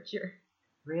temperature.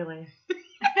 Really?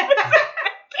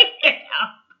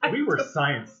 We were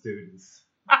science students.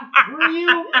 Were you?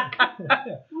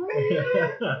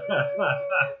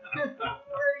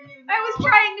 I was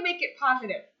trying to make it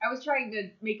positive. I was trying to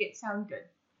make it sound good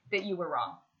that you were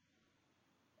wrong.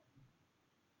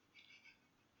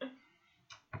 I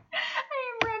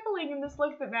am reveling in this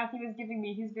look that Matthew is giving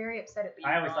me. He's very upset at being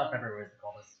I always wrong. thought February was the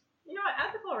coldest. You know what?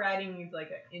 Ethical writing needs like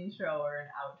an intro or an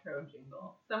outro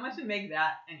jingle. Someone should make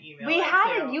that and email We it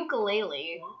had to. a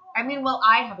ukulele. I mean, well,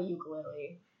 I have a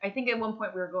ukulele. I think at one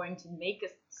point we were going to make a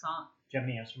song. Do you have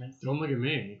any instruments? Don't look at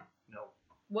me.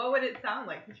 What would it sound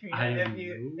like, Katrina, if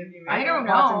you made I it? don't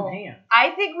Pots know. and pans.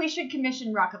 I think we should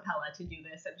commission Rockapella to do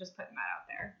this. I'm just putting that out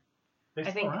there. They I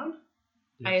still think- around?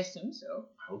 I assume so.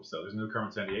 I hope so. There's a new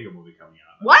Carmen Sandiego movie coming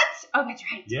out. What? Oh, that's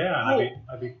right. Yeah, Oh.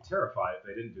 I'd be terrified if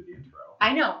they didn't do the intro.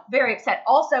 I know. Very upset.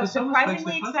 Also, But someone likes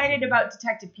surprisingly the excited costume. about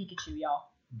Detective Pikachu, y'all.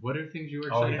 What are things you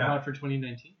were Oh, excited yeah. about for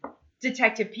 2019?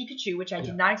 Detective Pikachu, which I Yeah.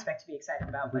 did not expect to be excited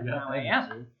about, but We got now I that am.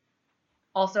 answer.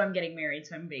 Also, I'm getting married,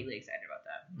 so I'm vaguely excited about that.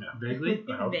 Vaguely?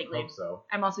 I hope, Vaguely. hope so.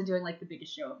 I'm also doing like the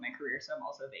biggest show of my career, so I'm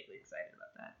also vaguely excited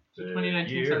about that. So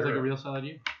 2019 sounds like a real solid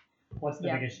year. What's the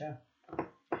Yeah. biggest show?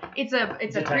 It's a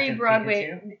Detective pre-Broadway.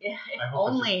 I hope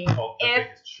Only it's just called The if-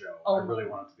 Biggest Show. only. I really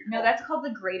want it to be No, called. that's called The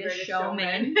Greatest, Greatest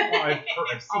Showman. Showman. Well,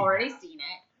 I've seen Already that. seen it.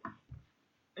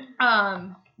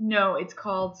 No, it's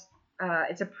called.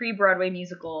 It's a pre-Broadway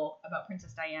musical about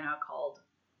Princess Diana called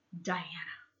Diana.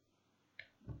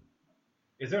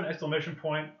 Is there an exclamation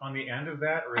point on the end of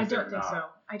that, or is I don't there think not? so.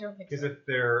 I don't think Because so.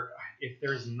 if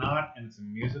there's not and it's a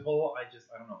musical, I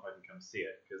don't know if I can come see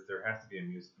it because there has to be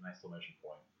an exclamation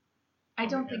point. I on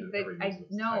don't the end think of that. every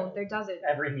musical's No, title. there doesn't.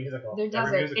 Every musical. There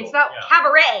doesn't. musical, It's not yeah.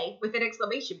 cabaret with an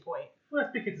exclamation point. Well,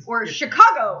 that's because Or it's-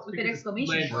 Chicago it's with an because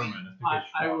exclamation it's point. Truman, it's because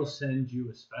I will Chicago. send you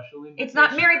a special invitation. It's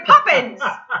not Mary Poppins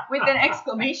with an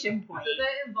exclamation point. Does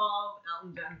it involve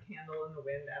Elton John Candle in the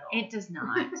Wind at all? It does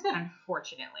not,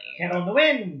 unfortunately. Candle in the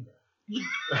wind.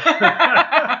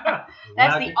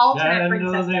 That's the alternate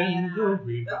Princess Candle in Diana. the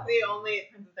wind. That's the only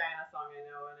Princess Diana song I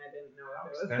know, and I didn't know How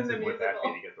if it was in the expensive would that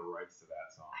musical. be to get the rights to that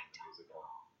song in the musical?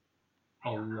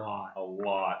 A lot. A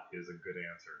lot is a good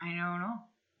answer. I don't know.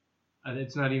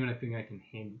 It's not even a thing I can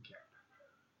handicap.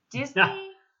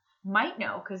 Disney might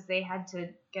know because they had to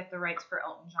get the rights for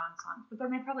Elton John songs, but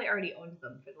then they probably already owned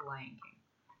them for The Lion King.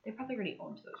 They probably already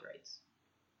owned those rights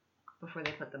before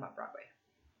they put them up Broadway.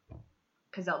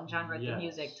 Because Elton John wrote the Yes.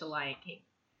 music to Lion King.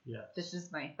 Yes. This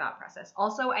is my thought process.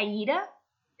 Also, Aida,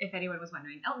 if anyone was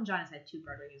wondering, Elton John has had 2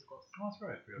 Broadway musicals. Oh, that's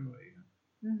right. I forgot about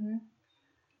you. Mm-hmm.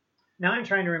 Now I'm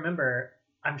trying to remember.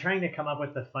 I'm trying to come up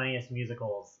with the funniest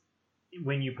musicals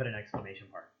when you put an exclamation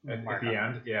mark At on the it.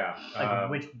 end, yeah.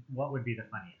 Like what would be the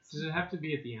funniest? Does it have to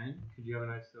be at the end? Could you have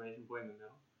an exclamation point in the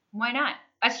middle? Why not?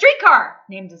 A streetcar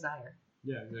named Desire.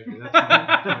 Yeah, exactly. That's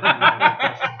my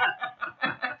question.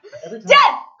 Every time,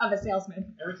 Death of a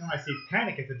salesman. every time I see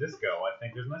Panic at the Disco, I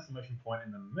think there's an exclamation point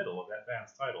in the middle of that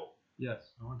band's title.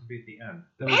 Yes. I want it to be at the end.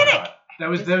 That was, Panic!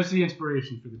 that was the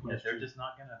inspiration for the Yeah, question. they're just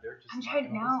not gonna. They're just. I'm not trying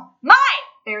gonna now. My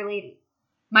fair lady.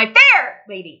 My fair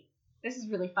lady. This is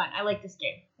really fun. I like this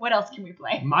game. What else can we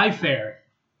play? My fair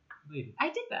lady. I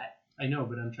did that. I know,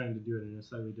 but I'm trying to do it in a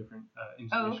slightly different Oh,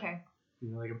 intonation. okay. You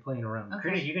know, like I'm playing around. Okay.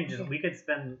 Krita, you can just. Okay. We could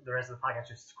spend the rest of the podcast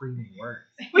just screaming words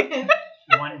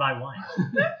one by one.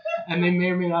 And they may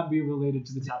or may not be related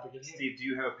to the topic at hand. Steve, do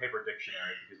you have a paper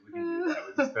dictionary? Because we can do that.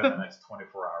 We can spend the next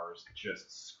 24 hours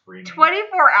just screaming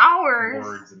 24 hours.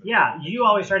 words. In the Yeah, paper you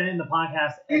always try to end the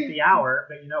podcast at the hour,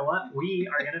 but you know what? We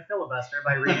are going to filibuster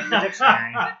by reading the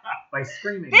dictionary, by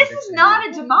screaming. This the is dictionary. not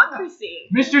a democracy.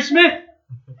 Mr. Smith!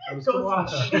 That was the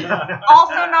watch.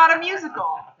 Also not a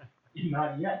musical.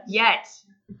 Not yet. Yet.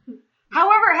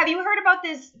 However, have you heard about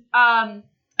this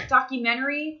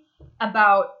documentary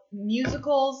about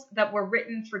musicals that were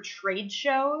written for trade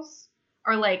shows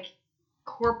or like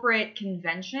corporate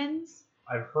conventions?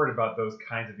 I've heard about those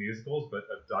kinds of musicals, but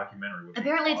a documentary would be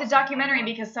Apparently, it's a awesome. documentary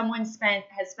because someone has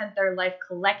spent their life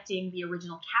collecting the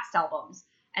original cast albums,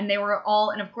 and they were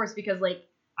all, and of course, because like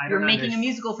I you're don't making a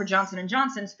musical for Johnson and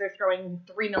Johnson, so they're throwing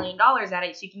 $3 million at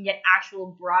it, so you can get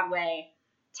actual Broadway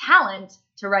talent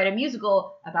to write a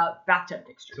musical about bathtub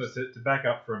fixtures. So to back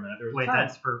up for a minute, Wait,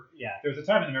 that's for yeah. there was a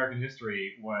time in American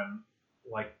history when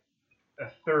like a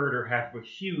third or half of a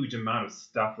huge amount of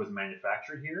stuff was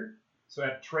manufactured here. So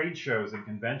at trade shows and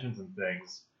conventions and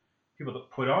things, people that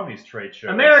put on these trade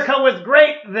shows, America was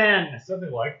great then.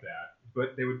 something like that,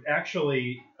 but they would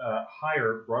actually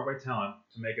hire Broadway talent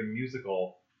to make a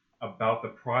musical about the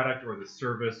product or the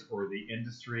service or the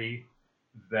industry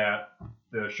that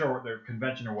the show or the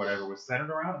convention or whatever was centered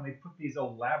around, and they put these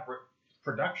elaborate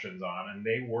productions on, and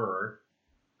they were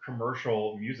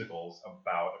commercial musicals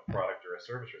about a product or a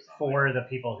service or something. For the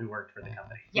people who worked for the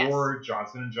company. Yes. For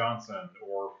Johnson & Johnson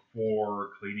or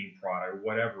for cleaning product,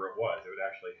 whatever it was, it would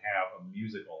actually have a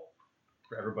musical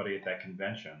for everybody at that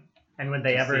convention. And would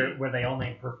they To ever? see. Were they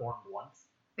only performed once?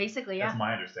 Basically, yeah. That's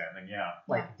my understanding, yeah.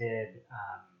 Like did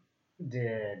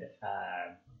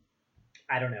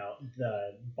I don't know,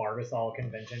 the Barbasol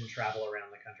convention travel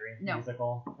around the country No.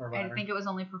 musical or I whatever? think it was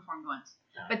only performed once,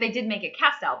 No. but they did make a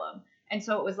cast album, and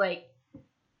so it was like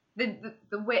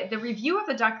the review of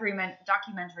the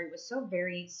documentary was so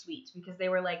very sweet because they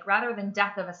were like, rather than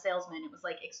Death of a Salesman, it was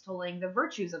like extolling the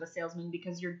virtues of a salesman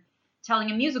because you're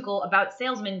telling a musical about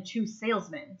salesmen to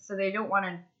salesmen, so they don't want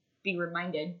to be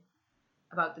reminded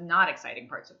about the not exciting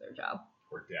parts of their job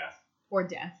Or death. or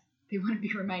death. They want to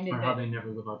be reminded Or how that. they never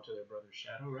live up to their brother's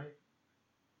shadow, right?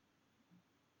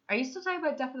 Are you still talking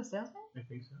about Death of the Salesman? I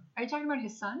think so. Are you talking about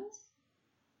his sons?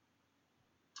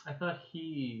 I thought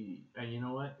he. You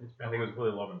know what? It's I think it was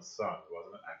Willie Loman's son,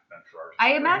 wasn't it? I'm sure.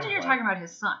 I imagine you're talking about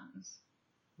his sons.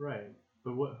 Right.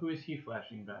 But who is he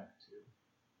flashing back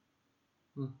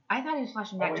to? I thought he was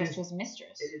flashing back Oh, just it to his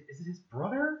mistress. Is it his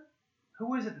brother?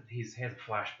 Who is it that he has a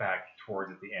flashback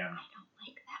towards at the end? I don't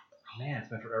like that play. Man, it's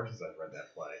been forever since I've read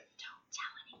that play. Don't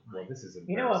tell anyone. Well, this is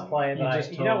You know what play You that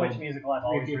just you know told which musical I've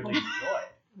always three really people. enjoyed,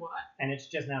 What? and it's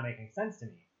just now making sense to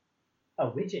me. A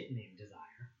widget named Desire.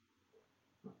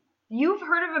 You've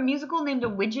heard of a musical named A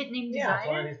Widget Named Yeah, it's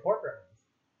one of Desire? these corporate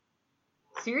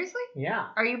ones. Seriously? Yeah,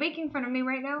 Are you making fun of me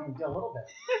right now? a little bit.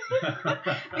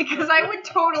 Because I would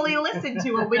totally listen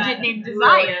to A Widget Named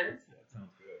Desire. That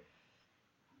sounds good.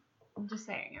 I'm just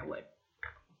saying, I would.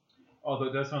 Although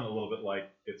it does sound a little bit like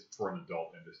it's for an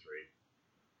adult industry.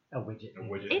 A widget. A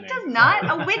widget. It named does Desire. not.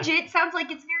 A widget sounds like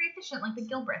it's very efficient, like the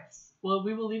Gilbreths. Well,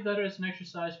 we will leave that as an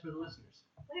exercise for the listeners.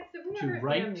 Wait, did we To ever see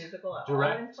write, a musical at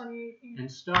direct, all in 2018?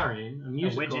 And starring a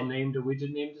musical widget. named A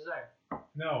Widget Named Desire.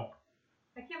 No.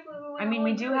 I can't believe we went I mean, all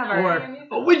we into do it have not our- being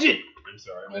a A musical. widget I'm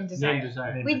sorry. Named Named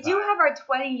Desire. named Desire. We do have our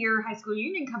 20-year high school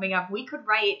reunion coming up. We could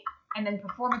write and then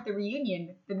perform at the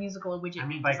reunion the musical A Widget I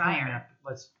mean, Named by cleaning Desire.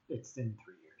 up, it's in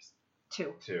 3 years.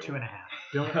 2. 2.5.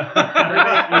 Don't,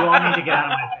 Everybody, you all need to get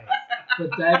out of my face. but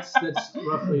that's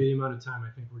roughly the amount of time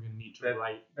I think we're gonna need to That-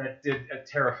 write. It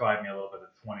terrified me a little bit. The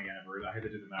 20 anniversary. I had to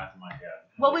do the math in my head.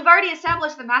 Well, we've already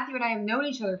established that Matthew and I have known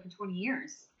each other for 20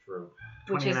 years, True.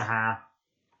 which 20 is and a half.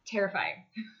 terrifying.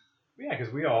 Yeah,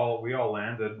 because we all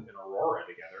landed in Aurora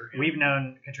together. In We've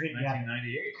known Katrina. Yeah,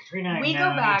 1998. Katrina and I We have go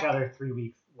known back- each other 3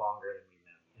 weeks longer than we've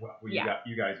known you. Well, Yeah.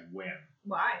 you guys win.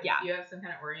 Why? Yeah. Do you have some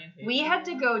kind of orientation? We had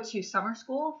to go to summer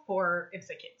school for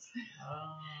IPSA kids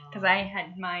because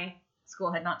my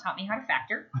school had not taught me how to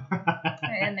factor,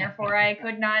 and therefore I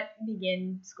could not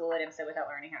begin school at IPSA without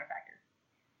learning how to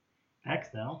factor.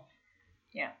 Excel.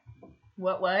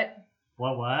 What? What?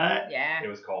 Yeah. It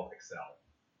was called Excel.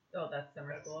 Oh, that's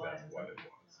summer That's school. what it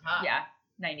was. Huh. Yeah.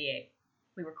 98.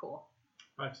 We were cool.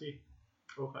 5C.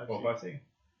 Oh, 5C. Well, Bussy.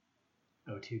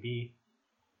 O2B.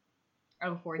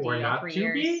 Oh, 4D, Or not 3 to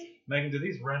years. be? Megan, do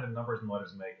these random numbers and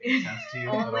letters make any sense to you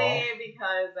at all? Only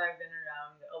because I've been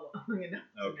around long enough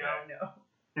Okay. to now know.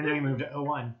 And then we moved to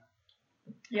O1.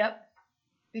 Yep.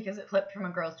 Because it flipped from a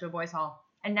girls' to a boys' hall.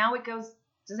 And now it goes,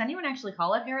 does anyone actually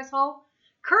call it Harris Hall?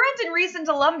 Current and recent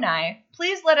alumni,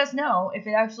 please let us know if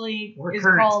it actually Or is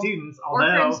current called. students, or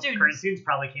although current students.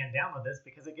 probably can't download this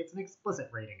because it gets an explicit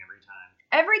rating every time.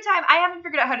 Every time, I haven't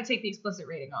figured out how to take the explicit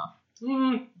rating off.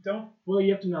 Well,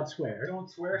 you have to not swear. Don't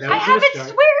swear. That I was haven't your start.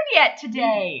 sweared yet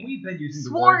today. We've been using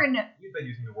Sworn. We've been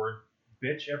using the word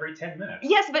bitch every 10 minutes.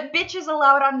 Yes, but bitch is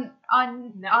allowed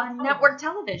on network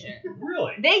television.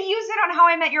 Really? They use it on How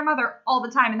I Met Your Mother all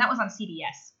the time, and that was on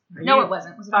CBS. Are No, you it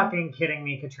wasn't. Was it on? Fucking kidding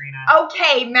me, Katrina.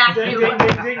 Okay, Matthew. Ding, ding, ding,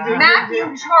 ding, ding, Matthew,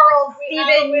 ding. Charles, We have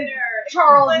a Stephen, winner.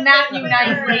 Charles, Explicit Matthew,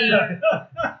 winner.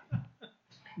 Nicely.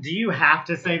 Do you have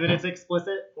to say that it's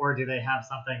explicit, or do they have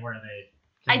something where they?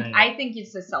 can they- I think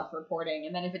it's just self-reporting,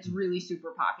 and then if it's really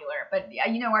super popular. But,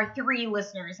 our 3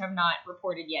 listeners have not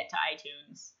reported yet to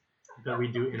iTunes That we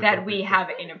do. that we inappropriate have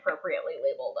things. inappropriately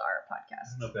labeled our I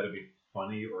podcast. don't know if that'd be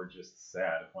funny or just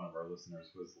sad if one of our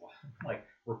listeners was like,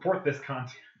 report this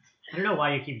content. I don't know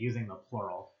why you keep using the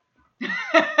plural.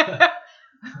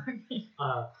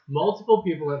 Multiple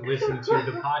people have listened to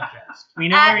the podcast. We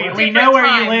know At where you, we different know where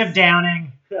you times. live,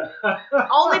 Downing.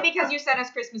 Only because you sent us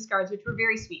Christmas cards, which were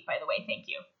very sweet, by the way. Thank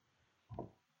you.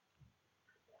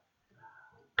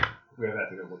 We have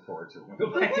that to look forward to.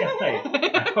 I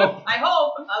hope. I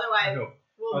hope. I Otherwise, hope.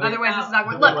 we'll Otherwise, miss it's out. not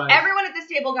going. Look, Otherwise- everyone at this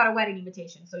table got a wedding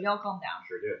invitation, so y'all calm down.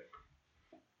 Sure did.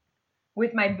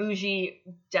 With my bougie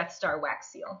Death Star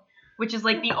wax seal, which is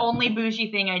like the only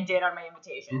bougie thing I did on my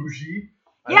invitation. Bougie?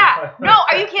 Yeah. No,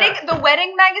 are you kidding? The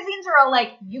wedding magazines are all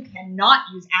like, you cannot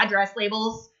use address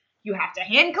labels. You have to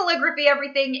hand calligraphy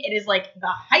everything. It is like the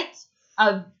height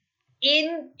of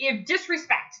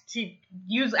disrespect to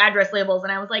use address labels.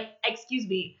 And I was like, excuse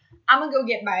me, I'm gonna go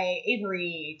get my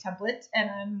Avery template and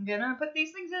I'm gonna put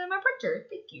these things in my printer.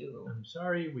 Thank you. I'm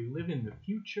sorry, we live in the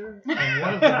future, and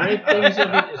one of the great things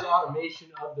of it is automation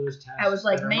of those tasks. I was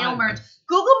like, that are mail merge. mindless.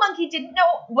 Google Monkey didn't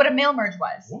know what a mail merge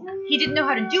was. He didn't know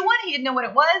how to do one. He didn't know what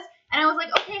it was. And I was like,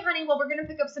 okay, honey, well, we're going to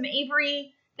pick up some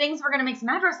Avery things. We're going to make some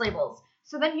address labels.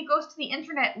 So then he goes to the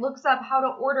internet, looks up how to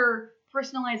order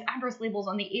personalized address labels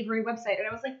on the Avery website. And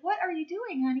I was like, what are you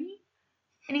doing, honey?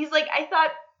 And he's like, I thought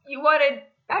you wanted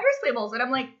address labels. And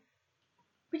I'm like,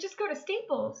 we just go to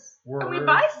Staples and we Word.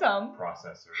 buy some.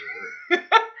 Processor.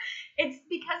 It's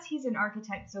because he's an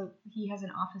architect, so he has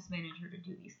an office manager to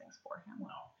do these things for him.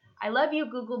 I love you,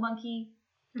 Google Monkey,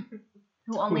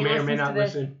 who only Who may or listens may not to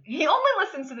this. listen. He only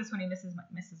listens to this when he misses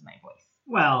my voice.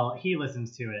 Well, he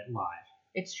listens to it live.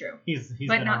 It's true. He's But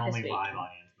been not our this only week. live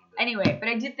audience member. Anyway, but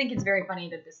I did think it's very funny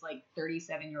that this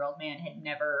 37-year-old man had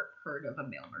never heard of a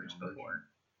mail merge before.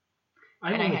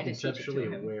 I'm And I only had to teach it to conceptually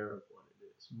him. aware of what it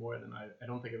is, more than I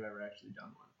don't think I've ever actually done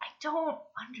one. I don't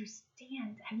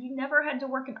understand. Have you never had to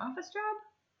work an office job?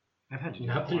 I've had to do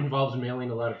Not that one. involves mailing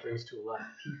a lot of things to a lot of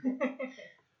people.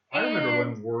 I remember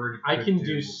And- when Word. I could can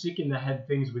do sick in the head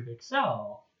things with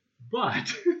Excel,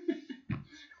 but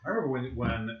I remember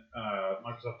when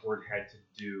Microsoft Word had to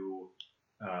do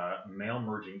mail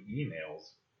merging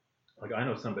emails. Like, I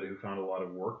know somebody who found a lot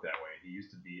of work that way. He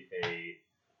used to be a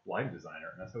live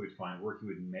designer, and that's how he'd find work. He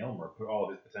would mail merge, put all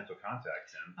of his potential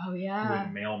contacts in. Oh He yeah.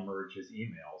 would mail merge his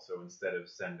email. So instead of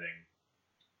sending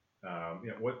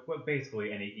what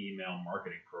basically any email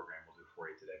marketing program will do for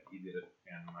you today. He did it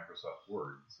in Microsoft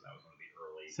Word, so that was one of the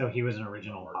early. So he was an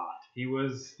original bot. He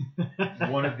was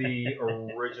one of the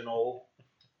original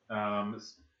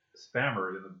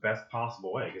spammers in the best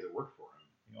possible way because it worked for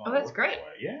him. Oh, that's great.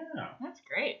 Yeah. That's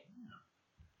great.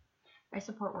 I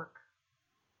support work.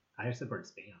 I support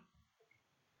spam.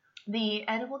 The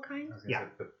edible kind? I was gonna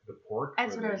say the pork.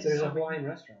 That's or what I the- was There's a Hawaiian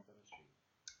restaurant on the street.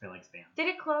 I like spam. Did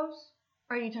it close?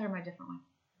 Or are you talking about a different one?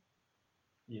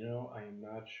 You know, I am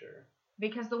not sure.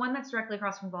 Because the one that's directly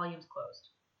across from Volume's closed.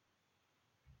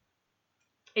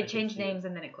 It I can changed see it. names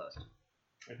and then it closed.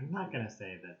 I'm not gonna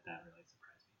say that really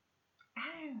surprised me.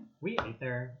 I don't know. We ate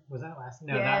there. Was that last?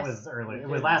 No, Yes. that was early. It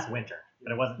was last winter,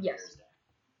 but it wasn't Yes. New Year's Day.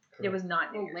 It was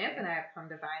not. Well, New Year's Lance Day. and I have come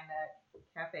to find that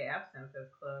Cafe Absinthe is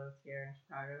closed here in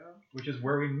Chicago. Which is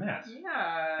where we met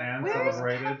Yeah. and Where is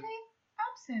celebrated. Cafe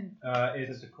Absinthe?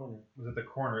 It's It's a corner. was at the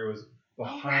corner. It was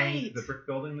behind right. the brick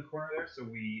building in the corner there, so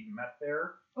we met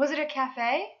there. Was it a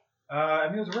cafe? I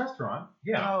mean, it was a restaurant.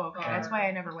 Yeah. Oh, okay. That's why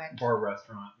I never went. Bar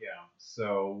restaurant, yeah.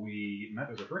 So we met.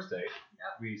 It was our first date.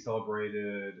 Yep. We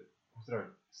celebrated. Was it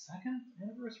our second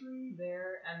anniversary?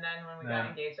 There, and then when we Then- got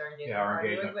engaged, our engagement Yeah, our party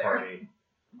engagement was there. party.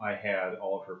 I had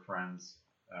all of her friends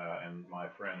and my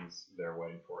friends there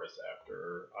waiting for us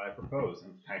after I proposed,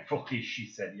 and thankfully she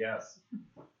said yes.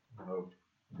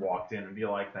 Walked in and be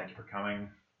like, "Thank you for coming."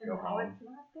 And Go now home. it's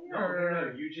not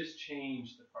No, you just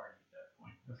changed the party at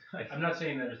that point. I'm not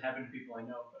saying that has happened to people I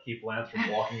know, but Keep Lance from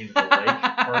walking into the lake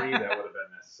party. That would have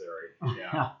been necessary.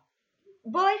 Yeah.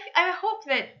 Well, I hope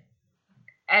that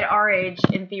at our age,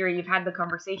 in theory, you've had the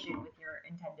conversation with your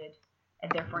intended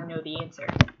and therefore know the answer.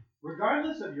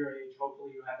 regardless of your age,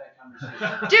 hopefully you have that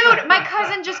conversation. Dude, my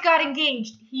cousin just got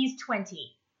engaged. He's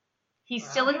 20. He's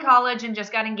still in college and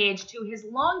just got engaged to his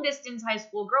long distance high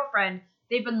school girlfriend.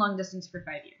 They've been long distance for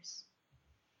 5 years.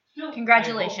 Still,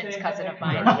 Congratulations, I hope cousin they- of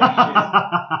mine.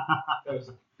 That was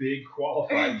a big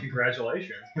qualified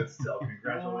congratulations, but still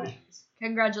congratulations.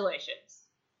 Congratulations.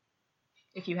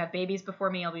 If you have babies before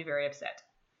me, I'll be very upset.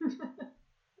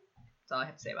 That's all I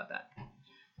have to say about that.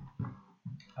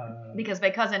 Because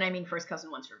by cousin, I mean first cousin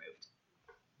once removed.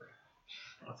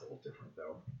 That's a little different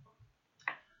though.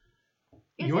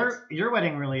 Is Your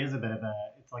wedding really is a bit of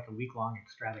it's like a week-long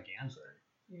extravaganza.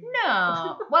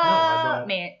 No. Well, I bet.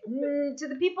 man, to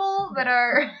the people that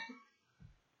are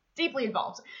deeply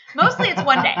involved, mostly it's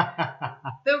one day.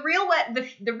 The real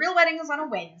wedding is on a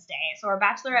Wednesday, so our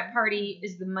bachelorette party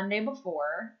is the Monday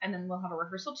before, and then we'll have a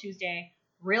rehearsal Tuesday.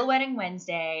 Real wedding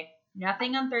Wednesday.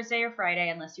 Nothing on Thursday or Friday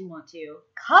unless you want to.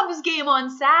 Cubs game on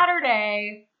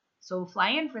Saturday, so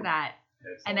fly in for that.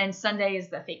 And then Sunday is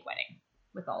the fake wedding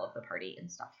with all of the party and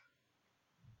stuff.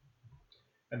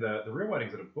 And the real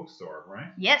wedding's at a bookstore,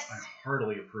 right? Yes. I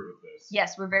heartily approve of this.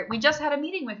 Yes, we just had a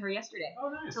meeting with her yesterday Oh,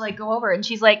 nice. to like go over, and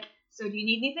she's like, "So do you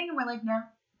need anything?" And we're like, "No,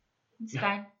 it's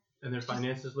fine." And their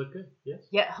finances look good. Yes.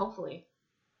 Yeah, hopefully.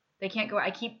 They can't go.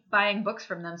 I keep buying books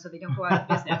from them so they don't go out of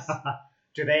business.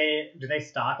 Do they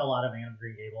stock a lot of Anne of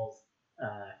Green Gables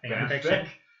fan fiction?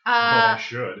 Well, I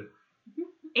should.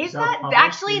 Is So that public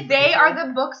actually? these They days? are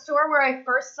the bookstore where I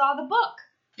first saw the book,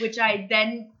 which I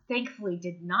then thankfully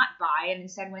did not buy and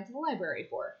instead went to the library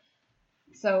for.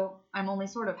 So I'm only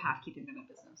sort of half keeping them in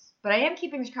business, but I am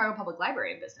keeping the Chicago Public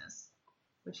Library in business,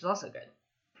 which is also good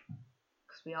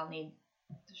because we all need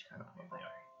the Chicago Public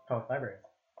Library. Public libraries.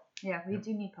 Yeah, we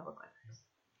do need public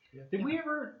libraries.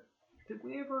 Did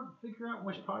we ever figure out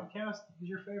which podcast is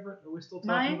your favorite? Are we still talking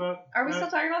Mine? about? Are we that? still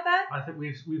talking about that? I think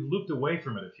we've looped away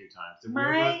from it a few times. Did we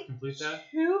My ever complete that?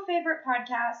 two favorite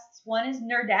podcasts. One is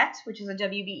Nerdette, which is a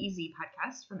WBEZ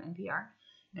podcast from NPR,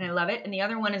 and I love it. And the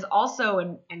other one is also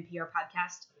an NPR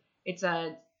podcast. It's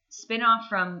a spin-off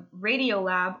from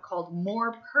Radiolab called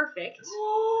More Perfect.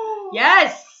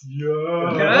 Yes!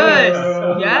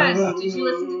 Yes! Yes! Did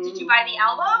you buy the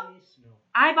album? No.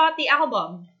 I bought the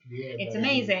album. Yeah, It's that-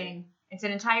 amazing. It's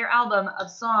an entire album of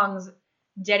songs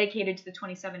dedicated to the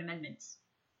 27 Amendments.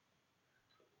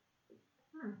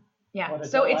 Yeah, What a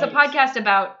so it's a delight. podcast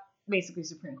about basically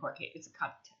Supreme Court case. It's a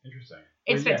content. Interesting.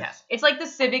 It's Well, yes. fantastic. It's like the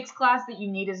civics class that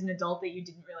you need as an adult that you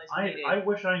didn't realize you needed. I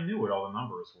wish I knew what all the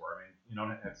numbers were. I mean, you don't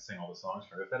have to sing all the songs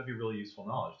for it. That'd be really useful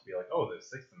knowledge to be like, oh, the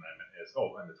 6th Amendment is,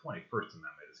 and the 21st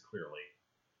Amendment is clearly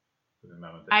the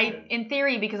amendment that did. in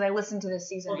theory, because I listened to this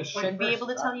season, Well, I the should be 21st able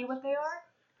to tell you what they are.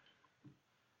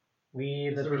 We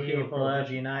It's the the repeal of people of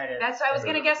prohibition. United. That's why I was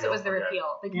gonna guess it was the Okay.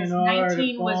 repeal because In order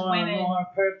 19 to was form women. more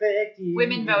perfect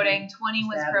Women union, voting, 20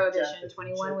 was establish prohibition, justice,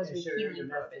 21 was ensure repealing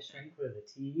domestic prohibition.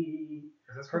 tranquility,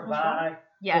 Is this from Trump? provide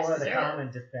Yes, for the sir.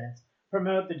 common defense,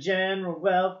 promote the general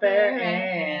welfare,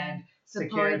 and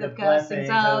Support the blessings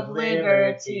of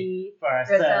liberty for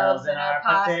ourselves and our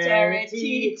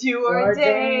posterity to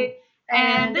ordain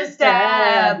and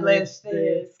establish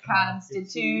this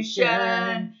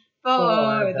Constitution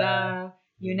for the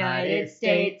United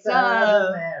States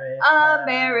of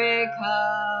America.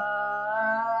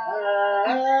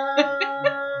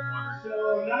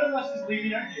 So none of us is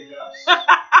leaving our hiccups.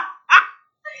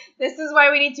 This is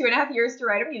why we need 2.5 years to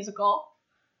write a musical.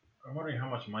 I'm wondering how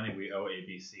much money we owe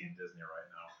ABC and Disney right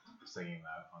now for singing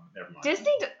that. Never mind.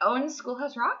 Disney owns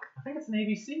Schoolhouse Rock? I think it's an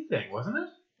ABC thing, wasn't it?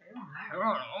 I don't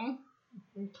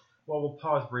know. Well, we'll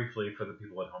pause briefly for the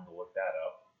people at home to look that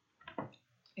up.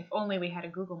 If only we had a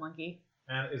Google monkey.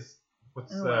 And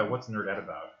what's Oh. what's Nerdette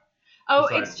about? Oh,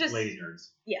 Besides it's just lady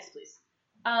nerds. Yes, please.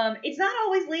 It's not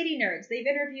always lady nerds. They've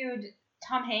interviewed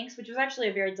Tom Hanks, which was actually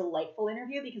a very delightful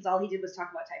interview because all he did was talk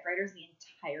about typewriters the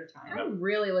entire time. I'm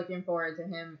really looking forward to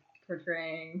him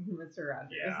portraying Mr.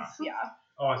 Rogers. Yeah. Yeah.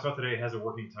 Oh, I saw today it has a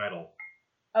working title.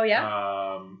 Oh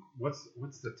yeah. What's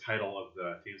the title of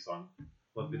the theme song?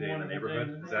 Lovely Day in the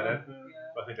Neighborhood. Is that it?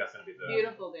 Yeah. I think that's gonna be the.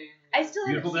 Beautiful day. I still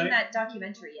haven't Beautiful seen Day? that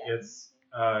documentary yet. It's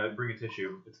Bring a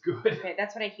Tissue. It's good. Okay,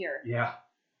 that's what I hear. Yeah.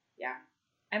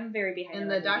 I'm very behind. And on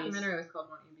the movies. documentary was called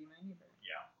Won't You Be My Neighbor?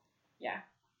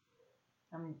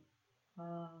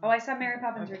 Oh, I saw Mary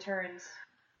Poppins Returns.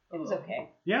 It was okay.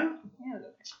 Yeah. Yeah, it was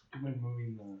okay. Good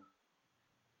movie, though.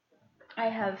 I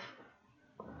have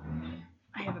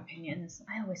opinions.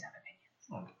 I always have opinions.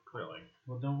 Oh, clearly.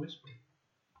 Well, don't whisper.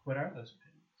 What are those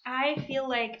opinions? I feel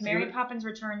like Mary Poppins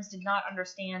Returns did not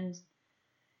understand.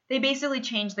 They basically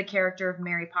changed the character of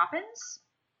Mary Poppins,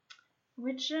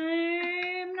 which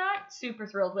I'm not super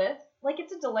thrilled with. Like,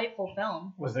 it's a delightful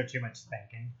film. Was there too much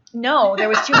spanking? No, there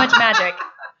was too much magic.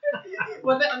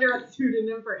 Was it under a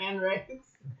pseudonym for Anne Rice?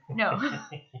 No,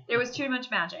 there was too much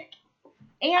magic.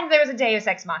 And there was a Deus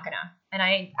Ex Machina, and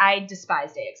I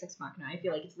despise Deus Ex Machina. I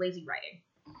feel like it's lazy writing.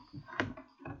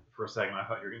 For a second, I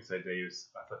thought you were going to say Deus.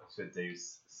 I thought you said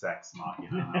Deus Sex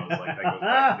Machina. I was like, that goes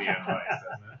back to the Anne Rice,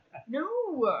 doesn't it? No,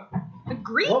 the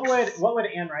Greeks. What would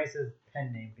Anne Rice's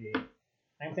pen name be?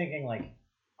 I'm thinking like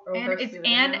And it's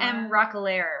Anne M.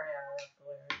 Roquelaire.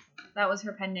 That was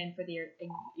her pen name for the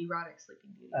erotic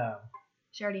Sleeping Beauty.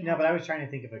 She already no, had but it. I was trying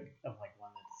to think of like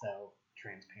one that's so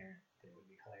transparent that it would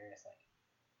be hilarious, like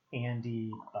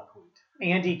Andy Buckwheat,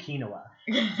 Andy Quinoa.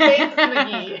 Thanks,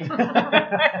 McGee.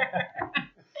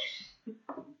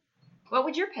 What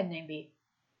would your pen name be?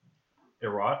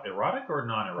 Erotic or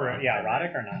non-erotic? Yeah,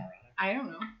 erotic or non-erotic? I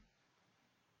don't know.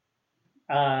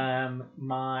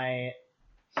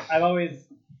 I've always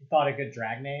thought a good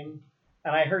drag name,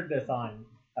 and I heard this on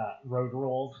Road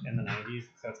Rules in the 90s,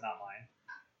 so it's not mine.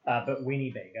 But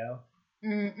Winnie Bago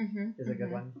is a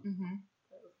good one.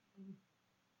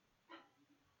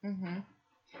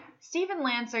 Steve and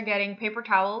Lance are getting paper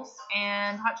towels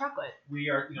and hot chocolate. We've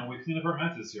cleaned up our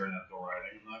messes here in that door.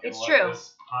 I'm not gonna It's let true.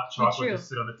 this hot chocolate true. just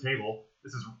sit on the table.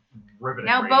 This is riveting.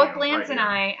 Now radio both Lance right and here.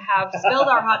 I have spilled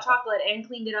our hot chocolate and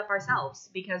cleaned it up ourselves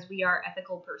because we are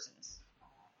ethical persons.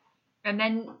 And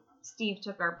then Steve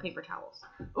took our paper towels.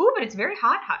 Ooh, but it's very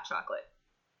hot chocolate.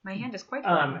 My hand is quite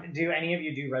warm. Do any of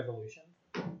you do resolutions?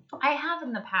 I have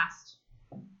in the past.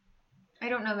 I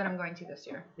don't know that I'm going to this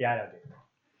year. Yeah, I don't do.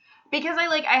 Because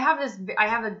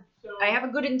I have a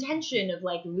good intention of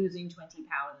like losing 20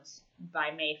 pounds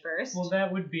by May 1st. Well,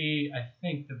 that would be, I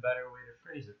think, the better way to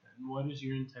phrase it then. What is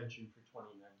your intention for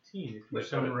 2019? If you Wait,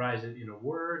 summarize it in a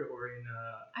word or in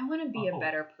a... I want to be a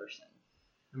better person.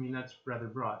 I mean, that's rather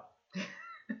broad.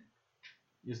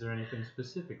 Is there anything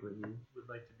specifically you would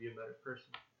like to be a better person?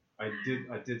 I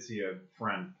did see a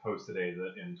friend post today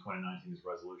that in 2019 his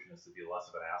resolution is to be less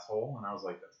of an asshole, and I was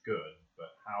like, that's good, but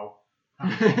how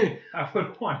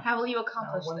would one? How will you How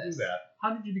accomplish would one do this? that?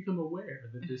 How did you become aware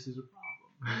that this is a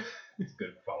problem? It's a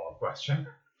good follow-up question.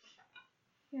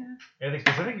 Yeah. Anything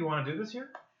specific you want to do this year?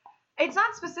 It's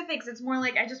not specifics. It's more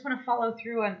like I just want to follow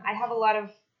through, and I have a lot of.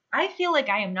 I feel like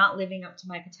I am not living up to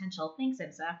my potential. Thanks,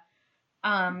 Ibsa.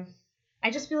 I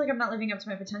just feel like I'm not living up to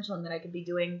my potential, and that I could be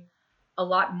doing a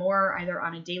lot more, either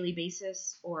on a daily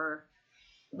basis or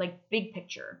like big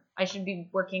picture. I should be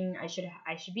working. I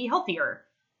should be healthier.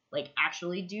 Like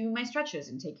actually do my stretches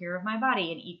and take care of my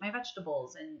body and eat my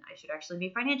vegetables, and I should actually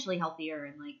be financially healthier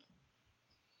and like.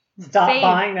 Stop Save.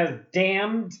 buying those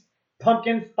damned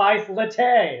pumpkin spice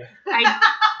lattes.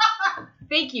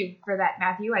 Thank you for that,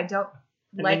 Matthew. I don't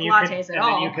And like then you lattes could- at and then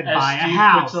all. you could As buy a Steve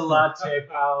house. puts a latte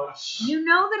pouch. You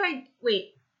know that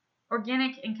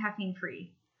organic and caffeine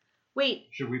free. Wait,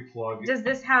 Should we plug? does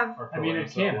this have? our I mean, it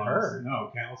co-host can't at once? hurt. No,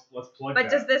 can't. Let's plug But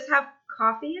that. does this have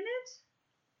coffee in it?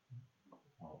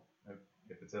 Well,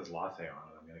 if it says latte on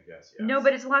it, I'm gonna guess yes. No,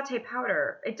 but it's latte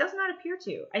powder. It does not appear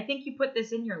to. I think you put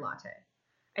this in your latte.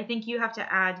 I think you have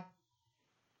to add.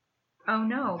 Oh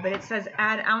no, but it says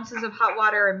add ounces of hot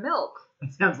water and milk.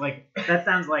 That sounds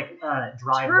like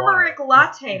dry Turmeric water.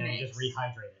 latte Just, mix. just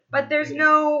rehydrate it. But there's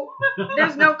no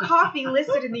coffee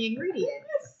listed in the ingredients.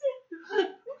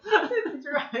 It's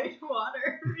dried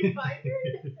water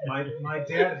rehydrated. My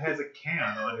dad has a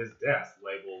can on his desk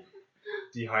labeled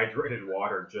dehydrated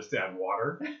water, just add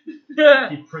water.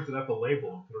 He printed up a label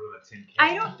and put it on a tin can.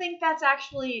 I don't think that's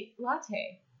actually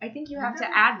latte. I think you have to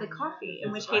add the coffee,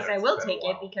 in which case I will take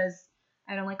it because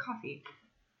I don't like coffee.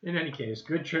 In any case,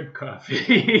 Good Trip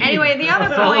Coffee. Anyway, the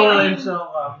other Follow point-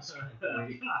 himself up.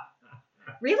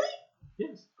 Really?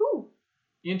 Yes. Who?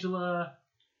 Angela.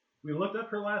 We looked up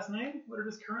her last name. What it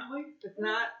is currently? It's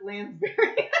not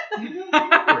Lansbury.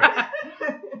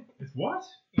 It's what?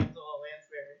 Angela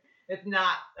Lansbury. It's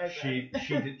not. Okay.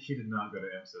 She did not go to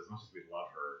IMSA. As much as we love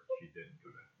her, she didn't go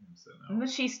to IMSA. No. Well,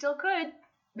 she still could.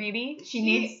 Maybe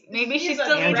she she's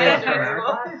still a needs Angela it.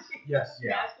 Ferrer? Yes.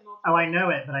 Yeah. Oh, I know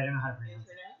it, but I don't know how to pronounce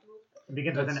it. It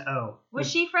begins with an O. Was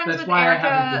she friends That's with why I Erica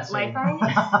haven't been saying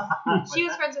Lifei? She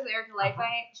was friends with Erica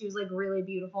Lifei. She was like really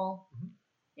beautiful.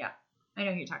 Yeah, I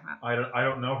know who you're talking about. I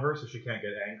don't know her, so she can't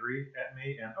get angry at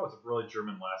me. And it's a really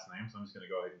German last name, so I'm just gonna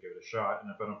go ahead and give it a shot.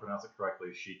 And if I don't pronounce it correctly,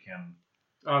 she can.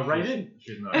 Write in.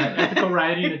 She's not.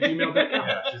 ethicalwriting@gmail.com.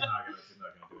 Yeah, she's not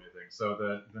gonna do anything. So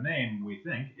the name we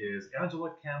think is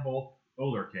Angela Campbell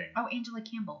Olerking. Oh, Angela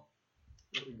Campbell.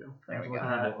 There we go. There we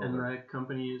go. And the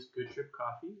company is Good Trip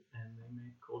Coffee, and they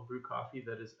make cold brew coffee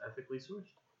that is ethically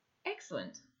sourced.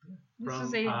 Excellent. From, This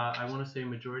is a I want to say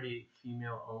majority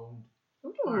female owned,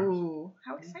 ooh,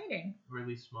 how exciting. or at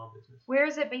least small business. Where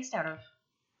is it based out of?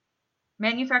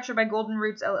 Manufactured by Golden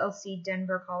Roots LLC,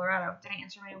 Denver, Colorado. Did I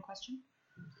answer my own question?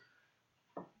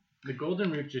 The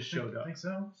Golden Root just showed up. I think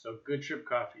so. So Good Trip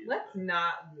Coffee. Is Let's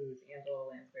not lose Angela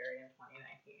Lansbury in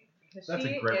 2019 because That's a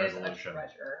she great is resolution. a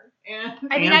treasure.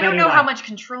 And I mean, And I don't Betty know White. how much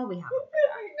control we have over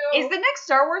that. I know. Is the next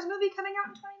Star Wars movie coming out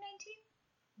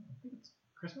in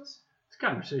Christmas? This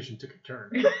conversation took a turn,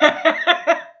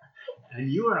 2019?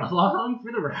 and you are along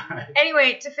for the ride.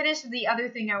 Anyway, to finish, the other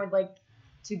thing I would like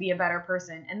to be a better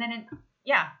person, and then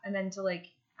and then to like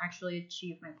actually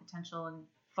achieve my potential and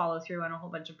follow through on a whole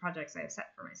bunch of projects I have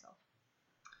set for myself.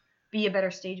 Be a better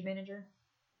stage manager.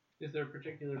 Is there a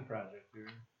particular project you're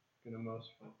gonna most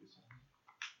focus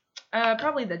on?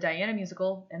 Probably the Diana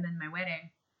musical, and then my wedding.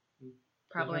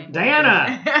 Probably.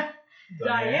 Diana!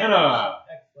 Diana.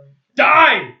 Excellent.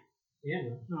 Die! Yeah.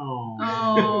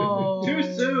 Oh. Too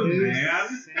soon, man.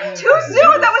 Too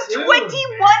soon. That was 21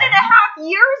 and a half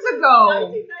years ago.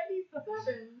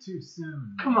 1997. Too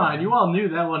soon. Come on, you all knew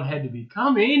that one had to be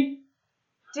coming.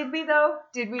 Did we though?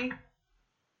 Did we?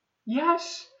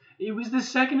 Yes, it was the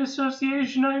second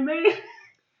association I made.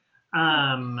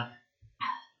 I'm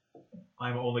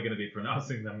only going to be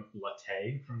pronouncing them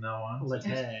latte from now on.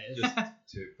 Latte. Just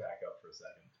to back up for a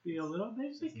second. Be a little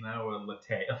basic. It's now a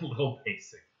latte, a little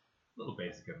basic. A little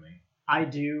basic of me. I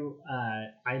do.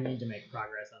 I need to make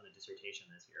progress on the dissertation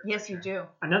this year. Yes, you do.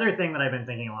 Another thing that I've been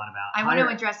thinking a lot about. I want to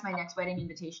address my next wedding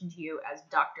invitation to you as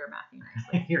Dr. Matthew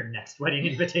Nicely. your next wedding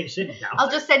invitation. Yeah.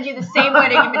 I'll just send you the same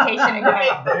wedding invitation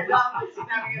again.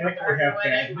 We're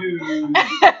having news.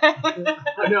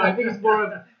 No, I think it's more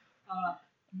of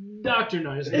Dr.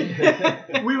 Nicely.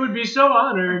 We would be so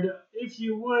honored if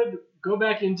you would go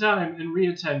back in time and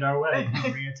reattend our wedding.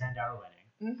 Reattend our wedding.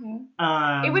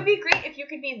 Mm-hmm. It would be great if you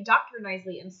could be Dr.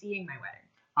 Nicely emceeing my wedding.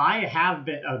 I have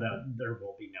been. Oh, there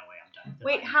will be no way I'm done.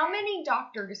 Wait, how many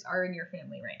doctors are in your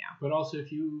family right now? But also,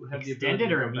 if you have the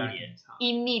Extended ability or to go back immediate? in time.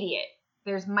 Immediate.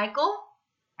 There's Michael,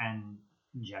 And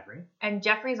Jeffrey. and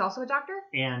Jeffrey is also a doctor?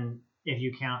 And if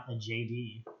you count a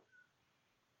JD,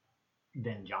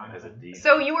 then John As a D.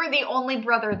 So you are the only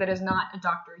brother that is not a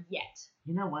doctor yet.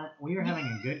 You know what? We are having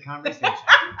a good conversation.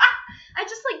 I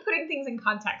just like putting things in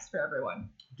context for everyone.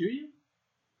 Do you?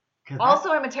 'Cause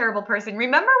Also, I'm a terrible person.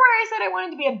 Remember where I said I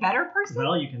wanted to be a better person?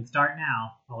 well, you can start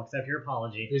now. I'll accept your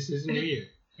apology This isn't you.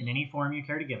 in any form you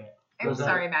care to give it. I'm Welcome-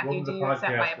 sorry, Matthew. welcome Do to you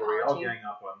accept my podcast where we all apology? gang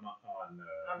up on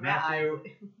On Matthew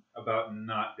about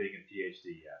not being a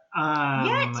PhD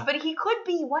yet. Yet, but he could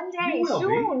be one day You will be.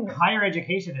 soon. Higher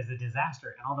education is a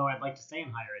disaster, and although I'd like to stay in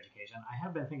higher education, I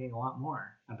have been thinking a lot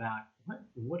more about what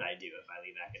would I do if I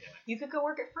leave academics. You could go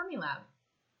work at Fermilab.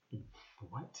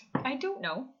 What? I don't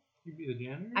know. You'd be the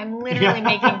janitor? I'm literally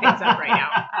making things up right now.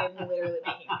 I'm literally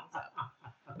making things up.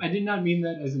 I did not mean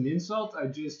that as an insult. I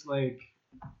just like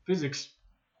physics.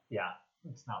 Yeah,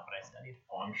 it's not what I studied.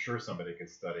 Oh, I'm sure somebody could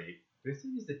study. Do they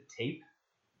still use the tape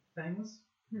things?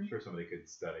 I'm sure somebody could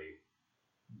study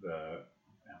the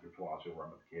anthropological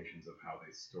ramifications of how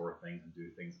they store things and do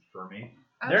things for me.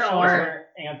 Oh, There sure. are,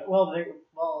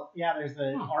 there's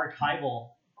the archival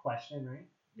question, right?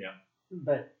 Yeah.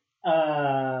 But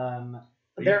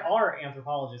there are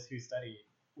anthropologists who study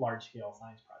large-scale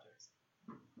science projects.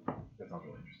 That sounds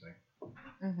really interesting.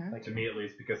 Mm-hmm. Like To me, at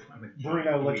least, because I'm a Bruno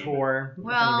giant dweeb. Latour. if you've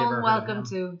ever Well, heard of welcome him.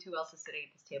 to Who Else is Sitting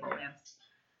at This Table, Lance.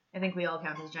 I think we all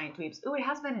count as giant dweebs. Ooh, it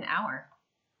has been an hour.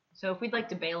 So if we'd like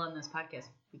to bail on this podcast,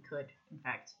 we could, in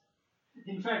fact.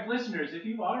 In fact, listeners, if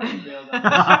you've already bailed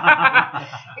on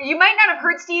You might not have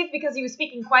heard Steve because he was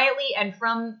speaking quietly and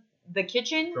from the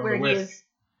kitchen From where the he whisk. is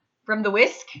from the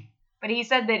whisk. But he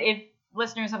said that if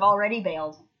listeners have already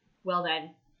bailed, well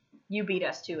then, you beat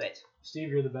us to it. Steve,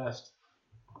 you're the best.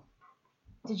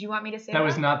 Did you want me to say That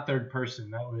was not third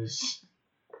person. That was.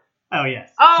 Oh,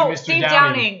 yes. Oh, to Mr. Steve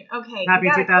Downing. Downing. Okay. Happy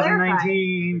you gotta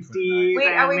 2019, Steve, Wait,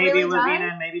 are and we maybe really Lavina, done?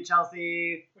 and maybe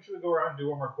Chelsea. Should we go around and do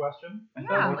one more question? Yeah,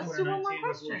 thought let's do one more 2019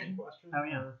 resolution question. Oh,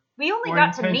 yeah. We only Or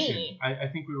got to intention. me. I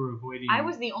think we were avoiding. I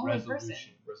was the only resolution.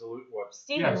 person. Resolute what?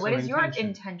 Steven, Yeah, what so is your intention.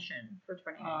 intention for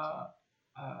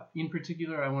 2019? In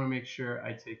particular, I want to make sure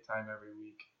I take time every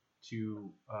week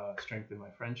to strengthen my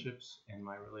friendships and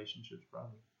my relationships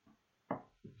broadly.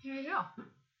 Here you go.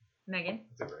 Megan.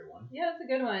 That's a great one. Yeah, that's a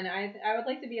good one. I would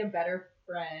like to be a better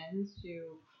friend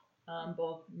to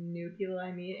both new people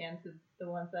I meet and to the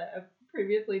ones that have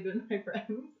previously been my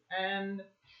friends. And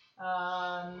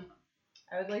I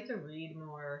would like to read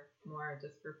more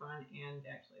just for fun and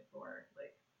actually for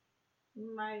like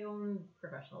my own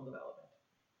professional development.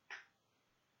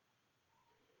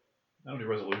 I don't do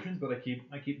resolutions, but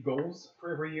I keep goals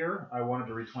for every year. I wanted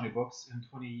to read 20 books in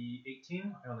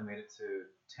 2018. I only made it to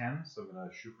 10, so I'm gonna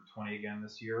shoot for 20 again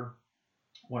this year.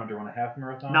 Wanted to run a half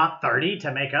marathon. Not 30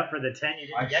 to make up for the 10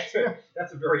 you I didn't get to.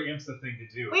 That's a very IMSA thing to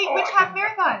do. Wait, which half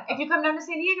marathon? If you come down to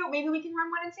San Diego, maybe we can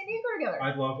run one in San Diego together.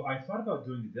 I thought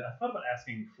about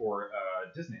asking for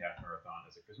a Disney half marathon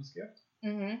as a Christmas gift,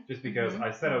 Mm-hmm. just because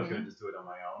I said I was going to just do it on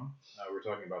my own. We were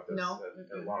talking about this No,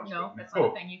 at launch. no, but that's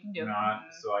not a thing you can do.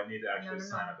 So I need to actually No.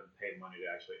 sign up and pay money to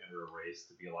actually enter a race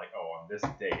to be like, oh, on this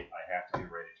date I have to be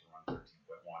ready to run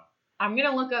 13.1. I'm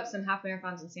gonna look up some half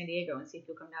marathons in San Diego and see if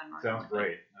you'll come down and run. Sounds one with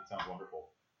me. great. That sounds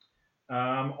wonderful.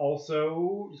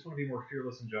 Also, just want to be more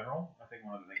fearless in general. I think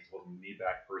one of the things holding me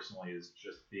back personally is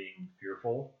just being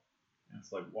fearful. And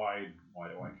it's like, why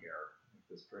do I care?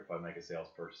 If I make a sales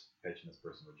pitch and this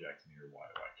person rejects me, or why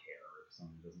do I care if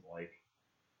someone doesn't like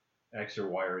X or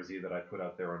Y or Z that I put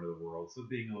out there into the world? So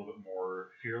being a little bit more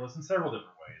fearless in several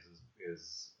different ways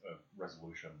is a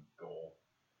resolution, goal,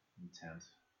 intent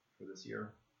for this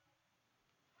year.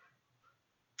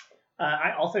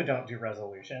 I also don't do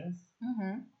resolutions,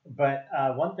 Mm-hmm. but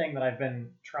one thing that I've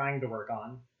been trying to work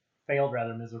on, failed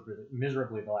rather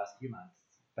miserably the last few months,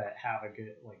 but have a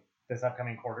good, like, this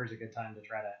upcoming quarter is a good time to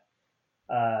try to,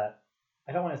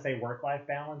 I don't want to say work-life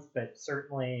balance, but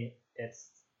certainly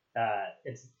it's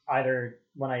either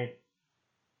when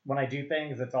I do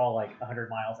things, it's all like 100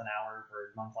 miles an hour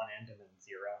for months on end and then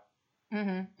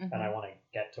 0. Mm-hmm. And I want to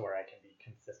get to where I can be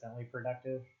consistently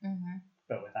productive, Mm-hmm.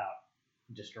 but without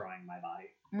destroying my body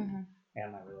Mm-hmm.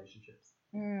 and my relationships.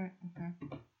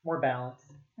 Mm-hmm. More balance.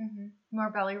 Mm-hmm. More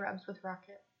belly rubs with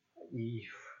Rocket.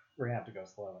 We're gonna have to go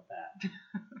slow with that.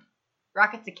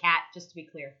 Rocket's a cat, just to be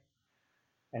clear.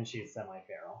 And she's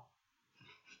semi-feral.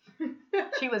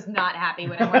 She was not happy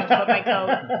when I wanted to put my coat.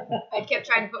 I kept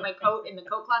trying to put my coat in the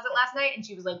coat closet last night, and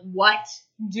she was like, "What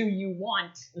do you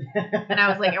want?" And I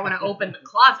was like, "I want to open the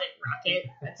closet, Rocket.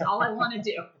 That's all I want to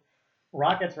do."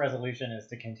 Rocket's resolution is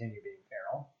to continue being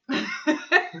feral.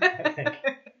 I think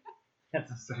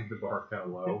that's Setting the bar kind of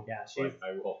low. yeah. She's But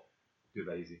I will do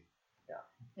that easy.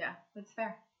 Yeah, that's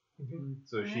fair.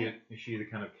 So is she the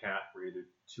kind of cat where you do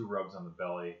 2 rubs on the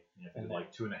belly, and you have to do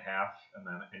like 2.5, and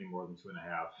then any more than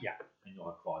 2.5, Yeah. and you'll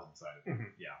have claws inside of it. Mhm.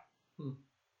 Yeah.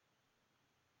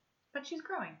 But she's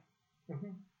growing.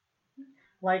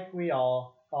 like we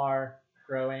all are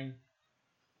growing.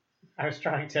 I was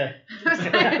trying to Work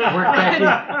back in.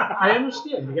 I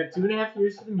understand. You got 2.5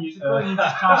 years for the musical, and you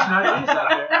just tossing ideas out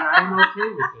there, and I'm okay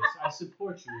with this. I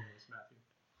support you in this, Matthew.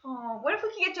 Oh, what if we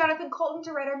could get Jonathan Colton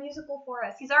to write our musical for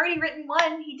us? He's already written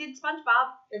one. He did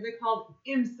SpongeBob. Is it called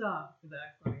IMSA? Is the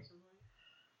exclamation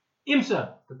point?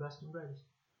 IMSA, the best and brightest.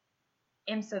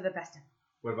 IMSA, the best.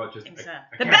 What about just IMSA,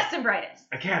 the best and brightest.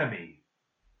 Academy?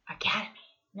 Academy.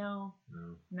 No.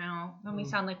 Then we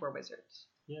sound like we're wizards.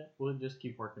 Yeah, we'll just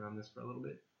keep working on this for a little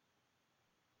bit.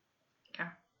 Okay.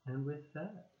 And with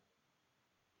that,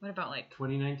 What about like?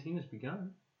 2019 has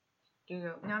begun.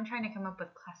 Now I'm trying to come up with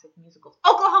classic musicals.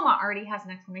 Oklahoma already has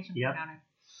an exclamation Yep. point on it.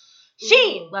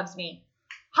 She loves me.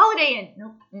 Holiday Inn.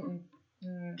 Nope. Mm-mm.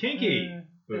 Kinky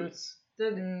boots.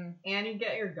 Did Annie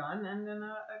get your gun? And then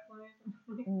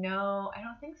explanation. No, I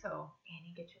don't think so.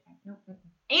 Annie, get your gun. No.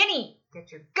 Annie,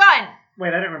 get your gun. Wait,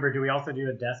 I don't remember. Do we also do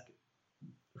a desk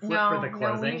flip for the No,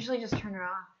 closing? we usually just turn it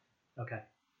off. Okay.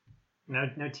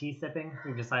 No tea sipping?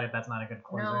 We've decided that's not a good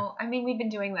closer. No, I mean, we've been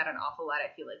doing that an awful lot.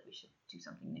 I feel like we should do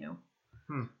something new.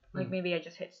 Like maybe I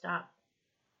just hit stop.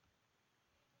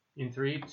 In 3,